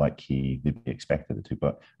together like he maybe expected it to.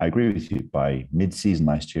 But I agree with you. By mid-season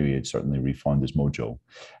last year, he had certainly refound his mojo.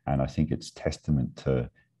 And I think it's testament to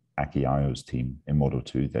Aki Ayo's team in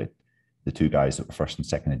Moto2 that the two guys that were first and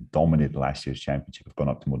second had dominated last year's championship have gone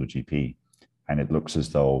up to MotoGP. And it looks as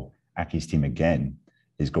though Aki's team again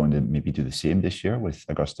is going to maybe do the same this year with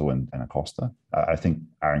Augusto and Acosta. I think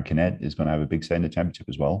Aaron Canet is going to have a big say in the championship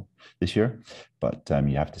as well this year. But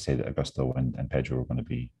you have to say that Augusto and Pedro are going to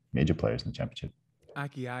be major players in the championship.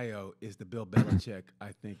 Aki Ayo is the Bill Belichick,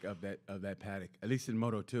 I think, of that paddock, at least in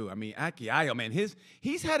Moto2. I mean, Aki Ayo, man,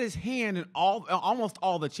 he's had his hand in almost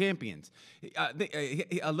all the champions. A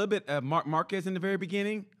little bit Marquez in the very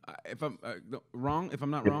beginning, if I'm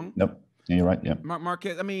not wrong. Nope, you're right. Yeah,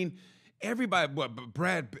 Marquez. I mean, everybody, but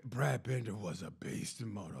Brad Binder was a beast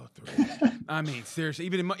in Moto 3. I mean, seriously,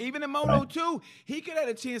 even in Moto 2, he could have had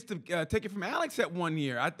a chance to take it from Alex at one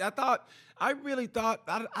year. I really thought,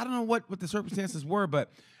 I don't know what the circumstances were,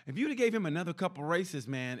 but if you'd have gave him another couple races,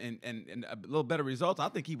 man, and a little better results, I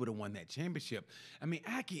think he would have won that championship. I mean,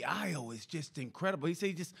 Aki Ayo is just incredible. He said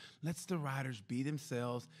he just lets the riders be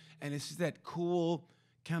themselves, and it's just that cool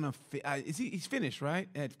kind of he's finished, right?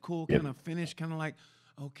 That cool kind of finish, kind of like,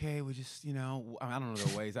 okay, we just, I don't know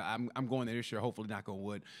their ways. I'm going there this year, hopefully knock on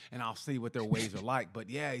wood, and I'll see what their ways are like.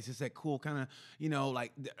 But yeah, he's just that cool kind of,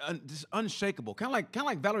 like just unshakable, kind of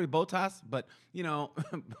like Valerie Bottas, but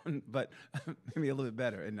but maybe a little bit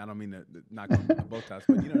better. And I don't mean to knock on Bottas,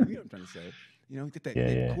 but you know what I'm trying to say. Get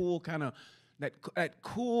that cool kind of that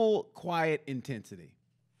cool, quiet intensity.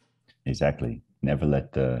 Exactly. Never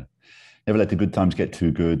let the good times get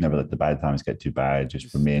too good. Never let the bad times get too bad.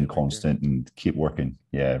 Just remain constant and keep working.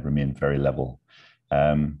 Yeah, remain very level.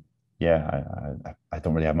 I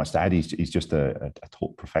don't really have much to add. He's just a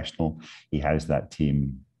total professional. He has that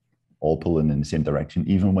team all pulling in the same direction,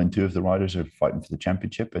 even when two of the riders are fighting for the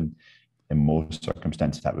championship. And in most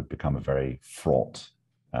circumstances, that would become a very fraught,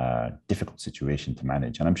 difficult situation to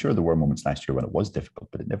manage. And I'm sure there were moments last year when it was difficult,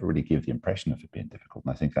 but it never really gave the impression of it being difficult.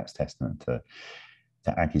 And I think that's testament to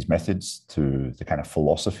Aki's methods, to the kind of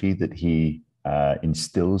philosophy that he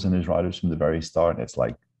instills in his riders from the very start. It's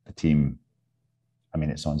like the team, I mean,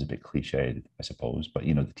 it sounds a bit cliched, I suppose, but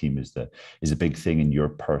the team is a big thing, and your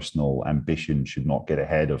personal ambition should not get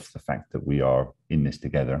ahead of the fact that we are in this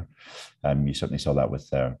together. You certainly saw that with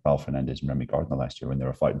Ralph Fernandez and Remy Gardner last year when they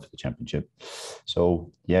were fighting for the championship.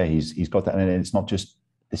 So yeah, he's got that, and it's not just,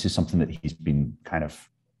 this is something that he's been kind of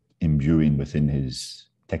imbuing within his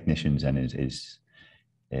technicians and his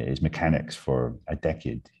mechanics for a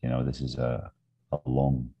decade. This is a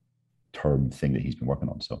long-term thing that he's been working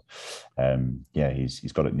on. So,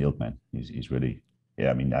 he's got it nailed, man. He's really,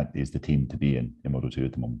 I mean, that is the team to be in Moto2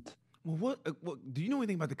 at the moment. Well, what do you know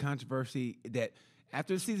anything about the controversy that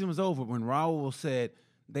after the season was over, when Raul said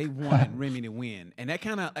they wanted Remy to win, and that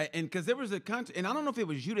kind of, and because there was and I don't know if it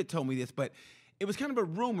was you that told me this, but it was kind of a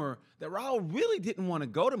rumor that Raul really didn't want to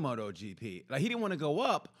go to MotoGP. Like, he didn't want to go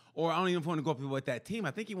up, or I don't even want to go up with that team. I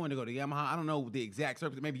think he wanted to go to Yamaha. I don't know the exact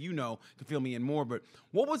circumstance. Maybe can fill me in more. But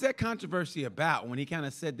what was that controversy about when he kind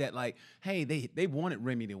of said that, like, hey, they wanted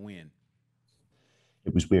Remy to win?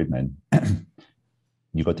 It was weird, man.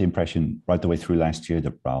 You got the impression right the way through last year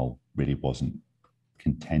that Raul really wasn't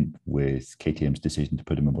content with KTM's decision to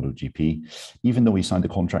put him in MotoGP, even though he signed a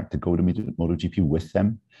contract to go to MotoGP with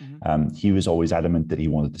them. Mm-hmm. He was always adamant that he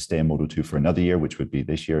wanted to stay in Moto2 for another year, which would be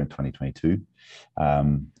this year in 2022.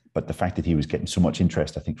 But the fact that he was getting so much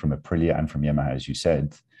interest, I think, from Aprilia and from Yamaha, as you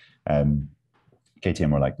said,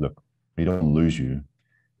 KTM were like, look, we don't lose you.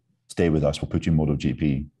 Stay with us. We'll put you in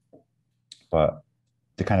MotoGP. But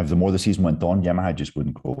the more the season went on, Yamaha just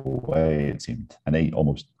wouldn't go away, it seemed. And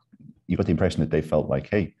you got the impression that they felt like,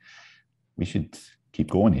 hey, we should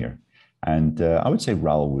keep going here. And I would say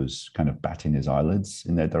Raul was kind of batting his eyelids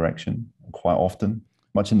in their direction quite often,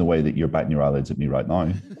 much in the way that you're batting your eyelids at me right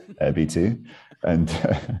now, B2. And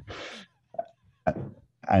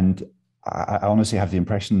I honestly have the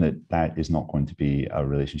impression that is not going to be a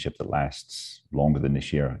relationship that lasts longer than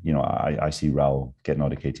this year. I see Raul getting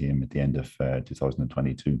out of KTM at the end of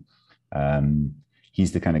 2022.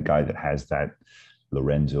 He's the kind of guy that has that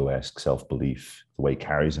Lorenzo-esque self-belief, the way he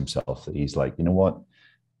carries himself, that he's like, you know what?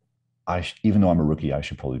 Even though I'm a rookie, I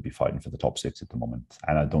should probably be fighting for the top 6 at the moment.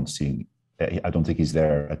 And I don't think he's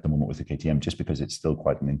there at the moment with the KTM, just because it's still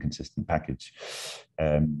quite an inconsistent package.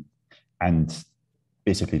 And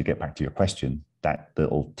basically, to get back to your question, that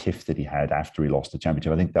little tiff that he had after he lost the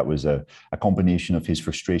championship, I think that was a combination of his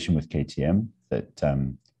frustration with KTM, that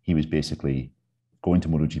he was basically going to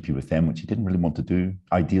MotoGP with them, which he didn't really want to do.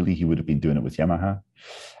 Ideally, he would have been doing it with Yamaha.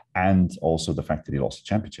 And also the fact that he lost the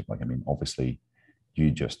championship. Like, I mean, obviously,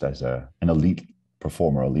 you just as an elite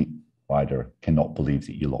performer, elite rider, cannot believe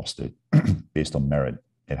that you lost it based on merit.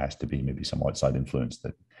 It has to be maybe some outside influence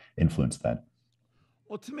that influenced that.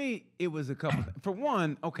 Well, to me, it was a couple. For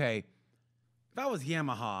one, okay, if I was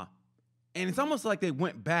Yamaha, and it's almost like they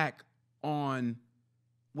went back on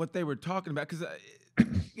what they were talking about, because,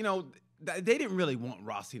 they didn't really want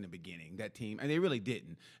Rossi in the beginning, that team, and they really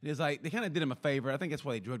didn't. And it's like, they kind of did him a favor. I think that's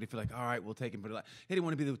why they drugged it. Feel like, all right, we'll take him. But they didn't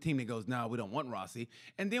want to be the team that goes, no, we don't want Rossi.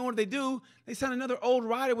 And then what do? They signed another old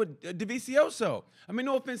rider with Dovizioso. I mean,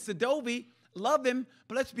 no offense to Dovey. Love him,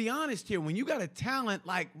 but let's be honest here. When you got a talent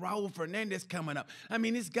like Raul Fernandez coming up, I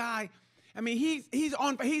mean, this guy, I mean, he's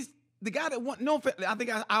the guy that want, no offense, I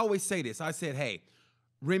think I always say this. I said, hey,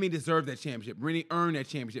 Remy deserved that championship. Remy earned that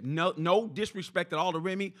championship. No disrespect at all to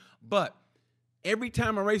Remy, but every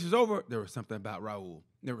time a race was over, there was something about Raul.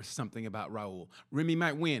 There was something about Raul. Remy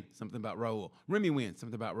might win, something about Raul. Remy wins,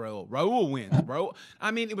 something about Raul. Raul wins.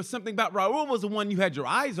 It was something about Raul was the one you had your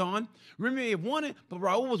eyes on. Remy may have won it, but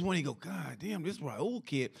Raul was one you go, God damn, this Raul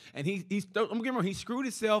kid. And he screwed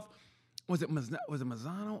himself. Was it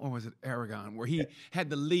Mazzano or was it Aragon where he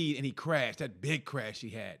had the lead and he crashed, that big crash he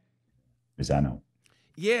had? Mazzano.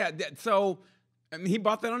 Yeah, he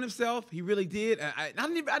brought that on himself. He really did. I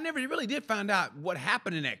never really did find out what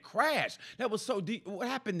happened in that crash. That was so deep. What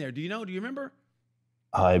happened there? Do you know? Do you remember?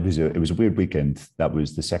 It was a weird weekend. That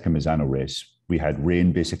was the second Mazzano race. We had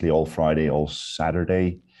rain basically all Friday, all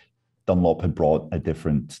Saturday. Dunlop had brought a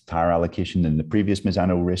different tire allocation than the previous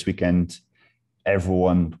Mazzano race weekend.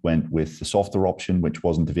 Everyone went with the softer option, which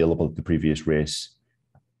wasn't available at the previous race.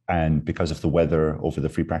 And because of the weather over the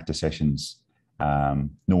free practice sessions,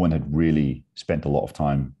 no one had really spent a lot of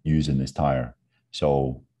time using this tire.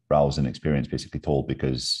 So Raul's inexperience basically told,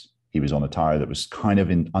 because he was on a tire that was kind of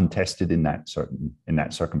untested in that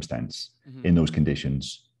circumstance, in those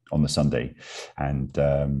conditions on the Sunday. And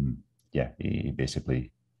he basically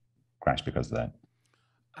crashed because of that.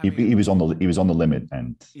 He was on the limit,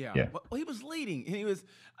 and Well, he was leading.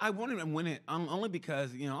 I wanted him to win it only because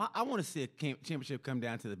I want to see a championship come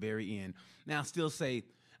down to the very end. Now I'll still say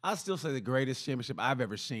the greatest championship I've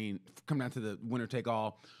ever seen come down to the winner take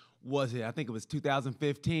all was it. I think it was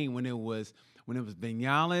 2015 when it was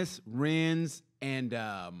Vinales, Rins, and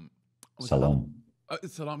Salom.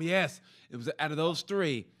 Salom, yes, it was out of those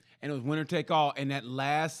three, and it was winner take all. And that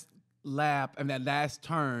last lap and that last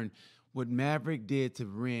turn, what Maverick did to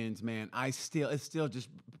Rins, man, it still just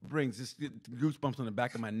brings just goosebumps on the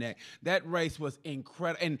back of my neck. That race was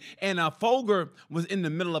incredible. And Folger was in the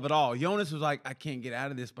middle of it all. Jonas was like, I can't get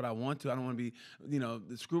out of this, but I want to. I don't want to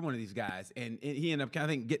be, screw one of these guys. And he ended up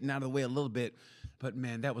kind of getting out of the way a little bit. But,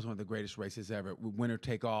 man, that was one of the greatest races ever, winner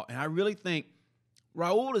take all. And I really think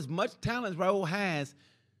Raul, as much talent as Raul has,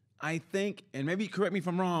 I think, and maybe correct me if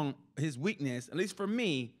I'm wrong, his weakness, at least for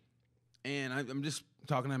me, and I'm just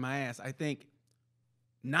talking on my ass, I think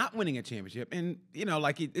not winning a championship, and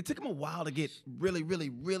it took him a while to get really, really,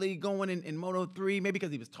 really going in Moto3, maybe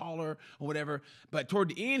because he was taller or whatever. But toward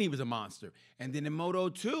the end, he was a monster. And then in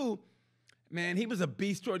Moto2, man, he was a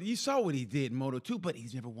beast. You saw what he did in Moto2, but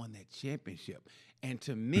he's never won that championship. And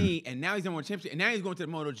to me, and now he's never won a championship, and now he's going to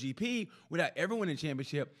the MotoGP without ever winning a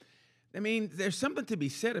championship. I mean, there's something to be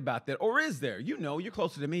said about that. Or is there? You're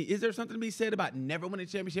closer to me. Is there something to be said about never winning a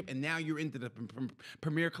championship and now you're into the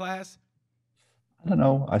premier class? I don't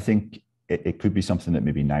know. I think it could be something that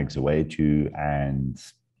maybe nags away at you and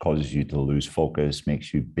causes you to lose focus,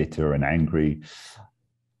 makes you bitter and angry.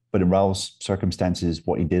 But in Raul's circumstances,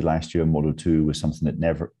 what he did last year in Moto2 was something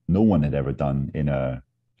that no one had ever done in a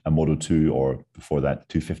Moto2 or before that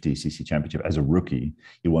 250cc championship as a rookie.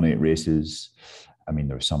 He won 8 races. I mean,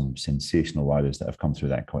 there are some sensational riders that have come through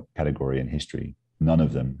that category in history. None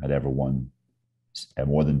of them had ever won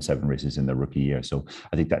more than 7 races in their rookie year. So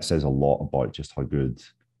I think that says a lot about just how good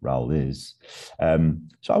Raul is.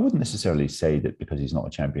 So I wouldn't necessarily say that because he's not a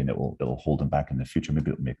champion, it'll hold him back in the future.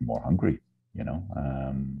 Maybe it'll make him more hungry.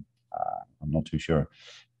 I'm not too sure.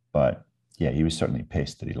 But yeah, he was certainly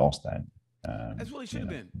pissed that he lost that. That's what he should have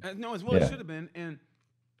been. No, it's what it should have been. And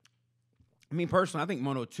I mean, personally, I think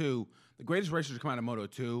Moto2, the greatest racers to come out of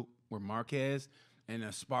Moto2 were Marquez and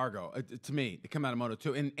Espargaro. To me, they come out of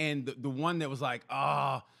Moto2. And the one that was like,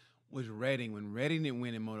 was Redding. When Redding didn't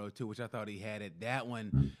win in Moto2, which I thought he had it, that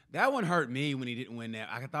one hurt me when he didn't win that.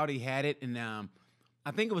 I thought he had it, and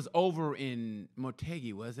I think it was over in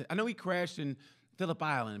Motegi, was it? I know he crashed in Phillip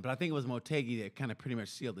Island, but I think it was Motegi that kind of pretty much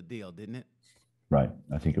sealed the deal, didn't it? Right.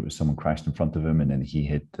 I think it was someone crashed in front of him, and then he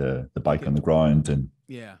hit the bike on the ground, and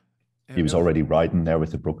he was already riding there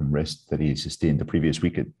with a broken wrist that he sustained the previous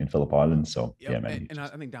week in Phillip Island. So man. And I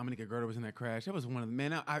think Dominic Aguirre was in that crash. That was one of the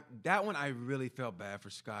men. That one I really felt bad for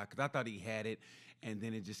Scott because I thought he had it, and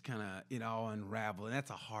then it just kind of all unraveled. And that's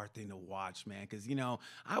a hard thing to watch, man. Because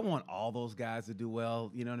I want all those guys to do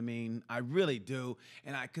well. You know what I mean? I really do.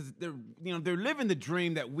 And because they're living the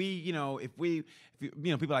dream that we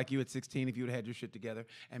if people like you at 16, if you would have had your shit together,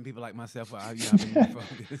 and people like myself, well, I've been more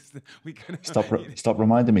focused. We could stop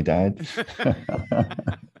reminding me, Dad. Exactly.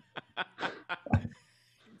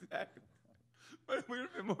 But we would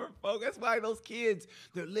have been more focused. That's why those kids,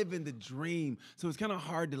 they're living the dream. So it's kind of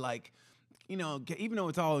hard to even though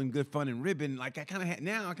it's all in good fun and ribbon, like I kind of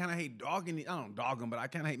hate dogging. I don't dog them, but I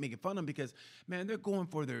kind of hate making fun of them because, man, they're going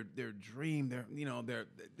for their dream.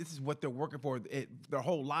 This is what they're working for their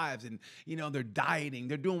whole lives, and they're dieting.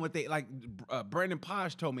 They're doing what they like. Brandon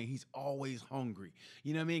Posh told me he's always hungry.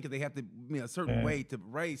 You know what I mean? Because they have to a certain way to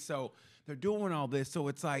race. So they're doing all this. So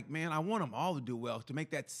it's like, man, I want them all to do well, to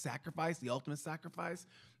make that sacrifice, the ultimate sacrifice.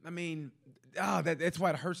 I mean, that's why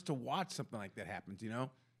it hurts to watch something like that happen.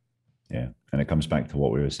 Yeah, and it comes back to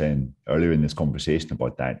what we were saying earlier in this conversation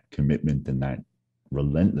about that commitment and that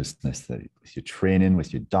relentlessness that with your training,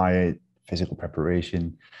 with your diet, physical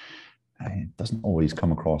preparation, it doesn't always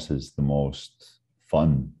come across as the most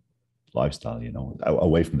fun lifestyle,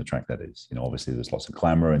 away from the track, that is. Obviously there's lots of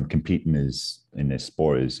glamour, and competing in this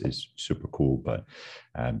sport is super cool. But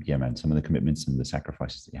yeah, man, some of the commitments and the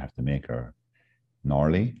sacrifices that you have to make are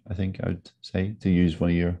gnarly, I think I would say, to use one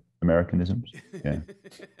of your Americanisms. Yeah.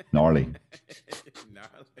 Gnarly.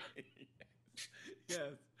 Yes.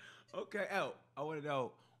 Okay. Oh, I want to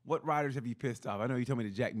know, what riders have you pissed off? I know you told me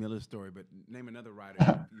the Jack Miller story, but name another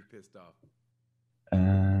rider you pissed off.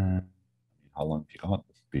 How long have you got,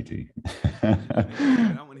 BT?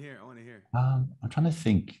 I want to hear. I'm trying to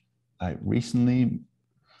think. Recently,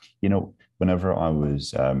 whenever I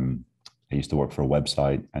was, I used to work for a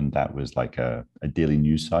website, and that was like a daily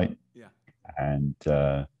news site. Yeah. And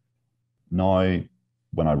now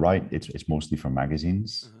when I write, it's mostly for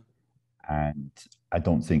magazines. Uh-huh. And I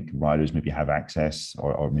don't think riders maybe have access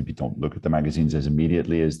or maybe don't look at the magazines as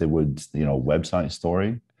immediately as they would, website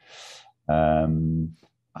story.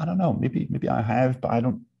 I don't know, maybe I have, but I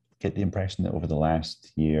don't get the impression that over the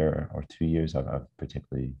last year or 2 years, I've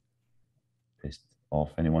particularly pissed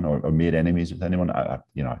off anyone or made enemies with anyone. I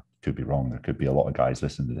could be wrong. There could be a lot of guys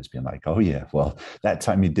listening to this being like, oh yeah, well, that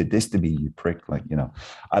time you did this to me, you prick. Like,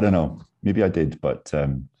 I don't know. Maybe I did, but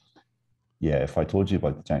yeah, if I told you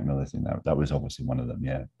about the Jack Miller thing, that was obviously one of them.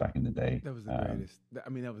 Yeah, back in the day. That was the greatest.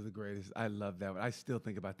 That was the greatest. I love that one. I still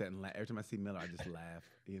think about that, and every time I see Miller, I just laugh.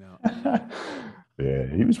 Yeah,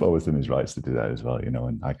 he was well within his rights to do that as well.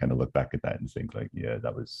 And I kind of look back at that and think like, yeah,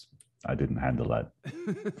 I didn't handle that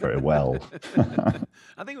very well.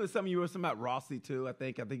 I think it was something you wrote about Rossi too. I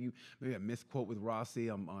think you maybe a misquote with Rossi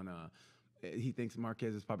on he thinks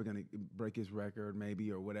Marquez is probably going to break his record,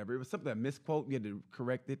 maybe, or whatever. It was something, a misquote. You had to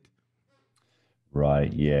correct it.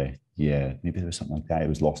 Right. Yeah. Maybe there was something like that. It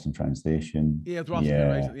was lost in translation. Yeah, it was lost in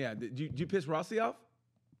translation. Yeah. Did you piss Rossi off?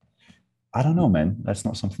 I don't know, man. That's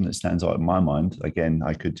not something that stands out in my mind. Again,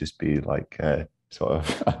 I could just be like sort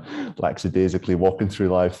of lackadaisically walking through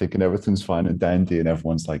life thinking everything's fine and dandy, and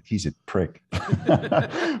everyone's like, he's a prick.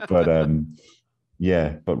 But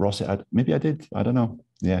yeah, but Rossi, maybe I did. I don't know.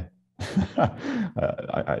 Yeah.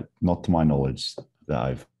 I not to my knowledge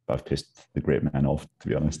that I've pissed the great man off, to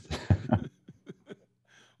be honest.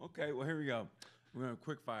 Okay, well, here we go. We're going to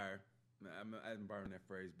quick fire. I'm borrowing that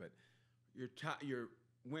phrase, but your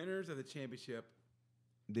winners of the championship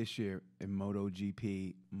this year in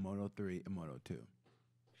MotoGP, Moto3, and Moto2.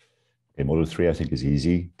 Okay, Moto3 I think is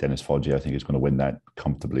easy. Dennis Foggia I think is going to win that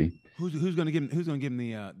comfortably. Who's going to give him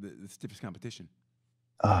the stiffest competition?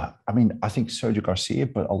 I think Sergio Garcia,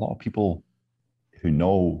 but a lot of people who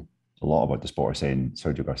know a lot about the sport are saying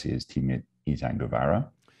Sergio Garcia's teammate Izan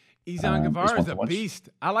Guevara. Izan Guevara is a beast.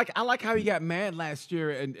 I like how he got mad last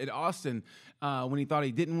year at Austin when he thought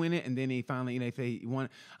he didn't win it, and then he finally, he won.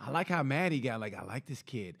 I like how mad he got. Like, I like this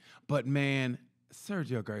kid, but man,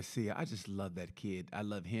 Sergio Garcia, I just love that kid. I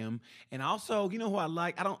love him, and also, who I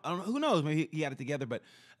like? I don't know. Who knows? Maybe he had it together, but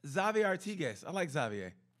Xavier Artigas. I like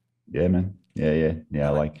Xavier. Yeah, man. Yeah. I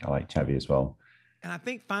like Xavi as well. And I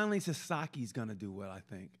think finally Sasaki's gonna do well. I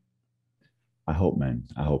think. I hope, man.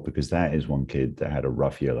 I hope, because that is one kid that had a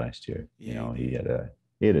rough year last year. Yeah, he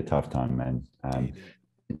had a tough time, man.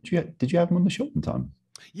 Did you have him on the show one time?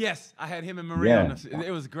 Yes, I had him and Maria. Yeah.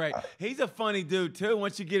 It was great. He's a funny dude too.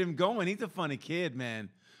 Once you get him going, he's a funny kid, man.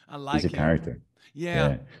 I like him. He's a character.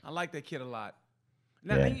 Yeah, I like that kid a lot.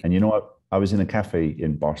 Now, and you know what? I was in a cafe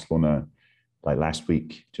in Barcelona like last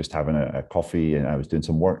week, just having a coffee, and I was doing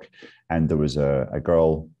some work, and there was a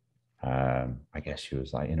girl. I guess she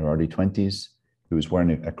was like in her early 20s, who was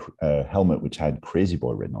wearing a helmet which had Crazy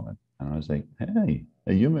Boy written on it. And I was like, hey,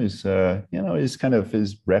 Yuma's,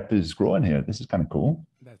 his rep is growing here. This is kind of cool.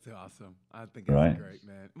 That's awesome. I think that's great,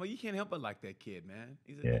 man. Well, you can't help but like that kid, man.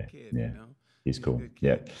 He's a good kid, He's cool.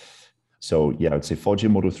 Yeah. So, yeah, I'd say Foggia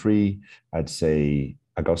Moto3. I'd say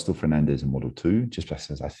Augusto Fernandez in Moto2, just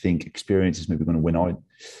because I think experience is maybe going to win out.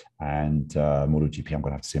 And MotoGP, I'm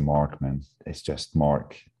going to have to say Mark, man. It's just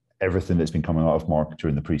Mark. Everything that's been coming out of Mark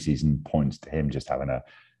during the preseason points to him just having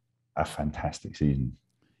a fantastic season.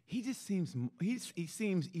 he just seems he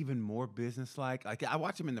seems even more businesslike. Like I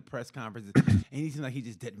watch him in the press conferences, and he seems like he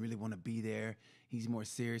just didn't really want to be there. He's more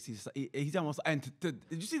serious. He's almost. And did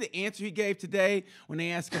you see the answer he gave today when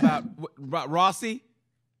they asked about Rossi?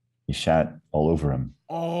 He shat all over him.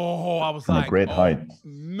 Oh, I was from like, a great height.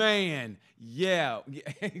 Man, yeah,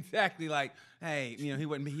 exactly. Like, hey, he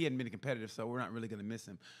hadn't been competitive, so we're not really going to miss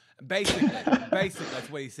him. Basically, that's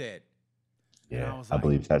what he said. Yeah, I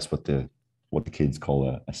believe that's what the kids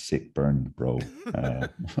call a sick burn, bro.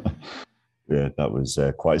 Yeah, that was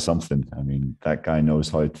quite something. I mean, that guy knows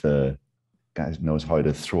how to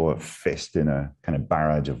throw a fist in a kind of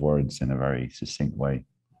barrage of words in a very succinct way.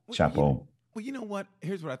 Chapeau. Well, you know what?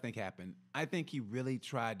 Here's what I think happened. I think he really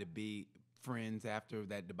tried to be friends after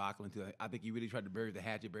that debacle. I think he really tried to bury the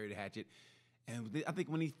hatchet. And I think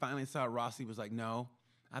when he finally saw Rossi was like, no,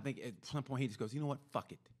 I think at some point he just goes, you know what?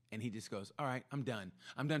 Fuck it. And he just goes, all right, I'm done.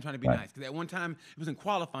 I'm done trying to be nice. Because at one time, it was in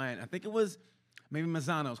qualifying. I think it was maybe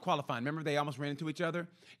Mazzano was qualifying. Remember, they almost ran into each other?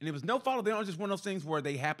 And it was no fault of theirs. It was just one of those things where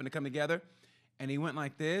they happened to come together. And he went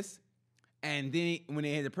like this. And then when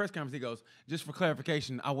they had the press conference, he goes, just for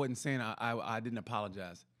clarification, I wasn't saying I didn't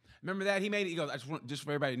apologize. Remember that? He made it. He goes, I just want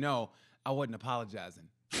for everybody to know, I wasn't apologizing.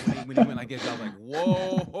 When he went like this, I was like,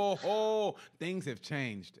 whoa, things have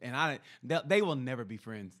changed. And they will never be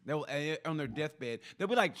friends. They will, on their deathbed, they'll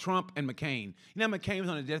be like Trump and McCain. You know how McCain was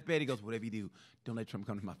on his deathbed? He goes, whatever you do, don't let Trump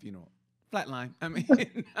come to my funeral. Flatline. I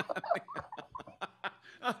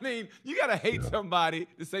mean, you got to hate somebody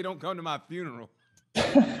to say don't come to my funeral.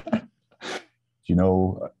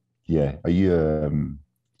 Are you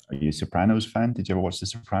a Sopranos fan? Did you ever watch The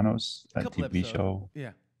Sopranos? That TV show?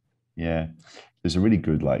 Yeah. There's a really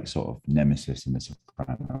good sort of nemesis in The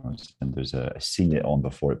Sopranos, and there's a scene it on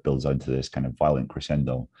before it builds out to this kind of violent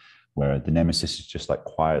crescendo where the nemesis is just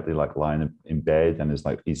quietly lying in bed, and is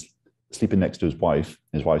he's sleeping next to his wife.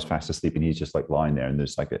 His wife's fast asleep, and he's just lying there, and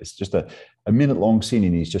there's it's just a minute long scene,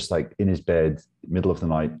 and he's just in his bed, middle of the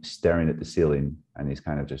night, staring at the ceiling, and he's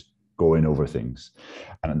kind of just going over things.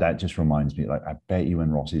 And that just reminds me, I bet you when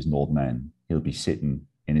Rossi's an old man, he'll be sitting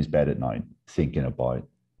in his bed at night thinking about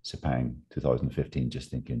Sepang 2015, just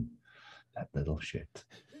thinking, that little shit.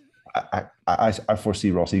 I foresee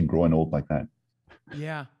Rossi growing old like that.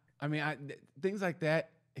 Yeah. I mean, things like that,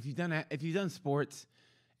 if you've done sports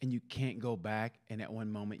and you can't go back, and at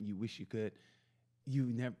one moment you wish you could,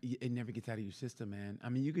 it never gets out of your system, man. I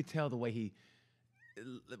mean, you could tell the way he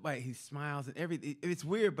smiles and everything. It's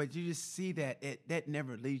weird, but you just see that that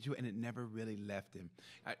never leaves you, and it never really left him.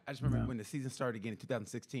 I just remember when the season started again in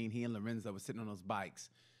 2016, he and Lorenzo were sitting on those bikes,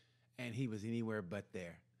 and he was anywhere but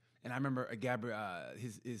there. And I remember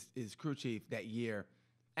his crew chief that year,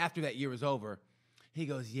 after that year was over, he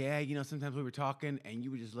goes, yeah, sometimes we were talking, and you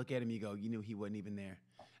would just look at him, you go, you knew he wasn't even there.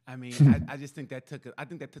 I mean, I just think that took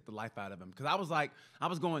the life out of him, because I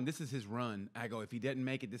was going, this is his run. I go, if he doesn't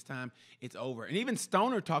make it this time, it's over. And even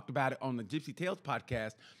Stoner talked about it on the Gypsy Tales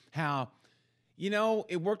podcast, how,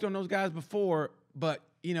 it worked on those guys before, but,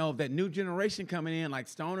 that new generation coming in, like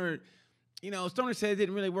Stoner, Stoner said it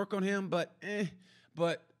didn't really work on him, but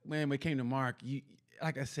when it came to Mark,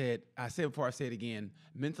 like I said before, I say it again,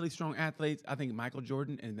 mentally strong athletes, I think Michael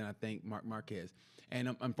Jordan, and then I think Mark Marquez.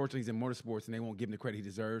 And unfortunately, he's in motorsports, and they won't give him the credit he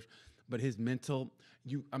deserves. But his mental,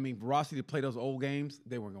 Rossi to play those old games,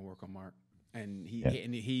 they weren't going to work on Mark. And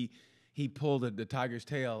he pulled the tiger's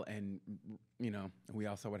tail, and we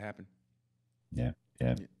all saw what happened. Yeah.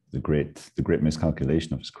 The great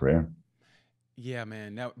miscalculation of his career. Yeah,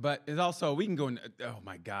 man. But it's also, we can go into, oh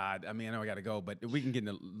my God. I mean, I know I got to go, but we can get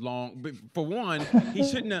in but for one, he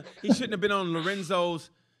shouldn't have been on Lorenzo's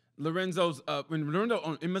in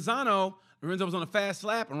Mazzano. Lorenzo was on a fast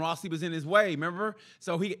lap, and Rossi was in his way. Remember?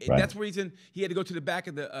 So that's the reason he had to go to the back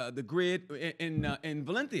of the grid in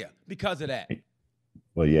Valencia because of that.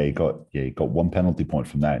 Well, he got one penalty point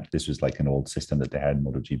from that. This was like an old system that they had in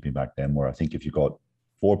MotoGP back then, where I think if you got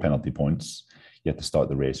 4 penalty points, you had to start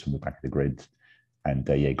the race from the back of the grid. And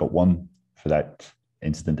he got 1 for that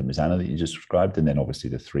incident in Mazzano that you just described, and then obviously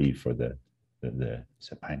the 3 for the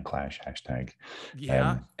Sepang clash hashtag.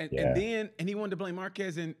 And he wanted to blame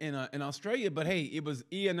Marquez in Australia, but hey, it was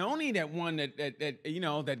Iannone that won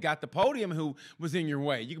that got the podium, who was in your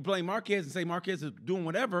way. You could blame Marquez and say Marquez is doing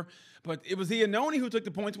whatever, but it was Iannone who took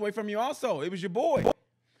the points away from you also. It was your boy.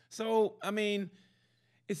 So I mean,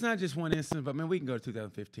 It's not just one instance, but man, we can go to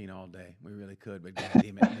 2015 all day. We really could, but God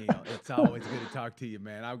damn it, Neil, it's always good to talk to you,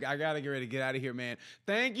 man. I gotta get ready to get out of here, man.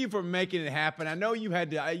 Thank you for making it happen. I know you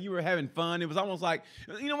were having fun. It was almost like,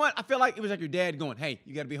 you know what? I feel like it was like your dad going, "Hey,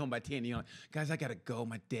 you got to be home by 10." You're like, "Guys, I gotta go.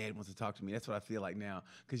 My dad wants to talk to me." That's what I feel like now,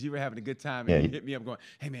 because you were having a good time and you hit me up going,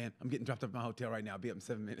 "Hey, man, I'm getting dropped off at my hotel right now. I'll be up in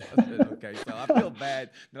 7 minutes." I said, "Okay," so I feel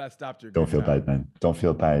bad that I stopped your. Don't feel bad, man. Don't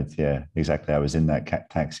feel bad. Yeah, exactly. I was in that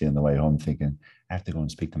taxi on the way home thinking, I have to go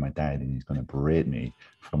and speak to my dad, and he's going to berate me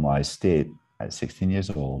for my state at 16 years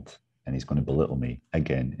old, and he's going to belittle me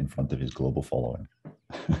again in front of his global following.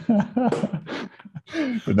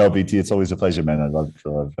 But no, BT, it's always a pleasure, man. I love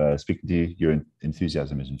speaking to you. Your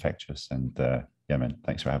enthusiasm is infectious, and yeah, man,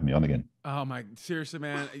 thanks for having me on again. Oh my, seriously,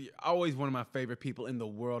 man, you're always one of my favorite people in the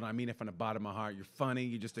world. I mean it from the bottom of my heart. You're funny.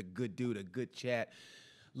 You're just a good dude, a good chat.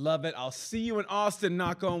 Love it. I'll see you in Austin,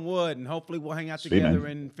 knock on wood, and hopefully we'll hang out together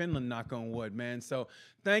in Finland, knock on wood, man. So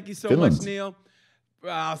thank you so much, Neil.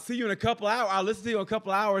 I'll see you in a couple hours. I'll listen to you in a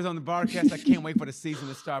couple hours on the broadcast. I can't wait for the season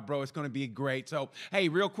to start, bro. It's going to be great. So, hey,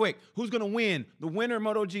 real quick, who's going to win the Winter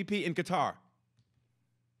MotoGP in Qatar?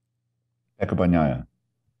 Pecco Bagnaia.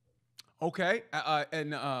 Okay.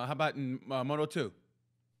 And how about in Moto2?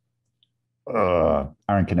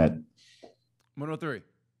 Aaron Canet. Moto3?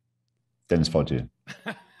 Dennis Foggia.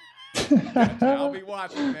 Gotcha. I'll be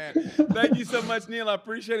watching, man. Thank you so much, Neil. I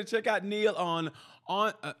appreciate it. Check out Neil on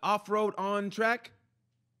Off-Road On Track.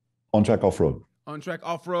 On Track Off-Road. On Track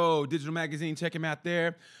Off-Road digital magazine. Check him out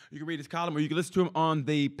there. You can read his column, or you can listen to him on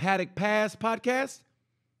the PaddockPass Podcast.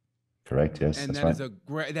 Correct. Yes, and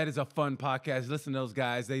that is a fun podcast. Listen to those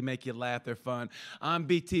guys; they make you laugh. They're fun. I'm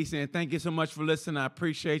BT saying thank you so much for listening. I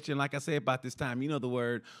appreciate you. And like I say about this time, you know the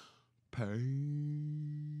word. Peace.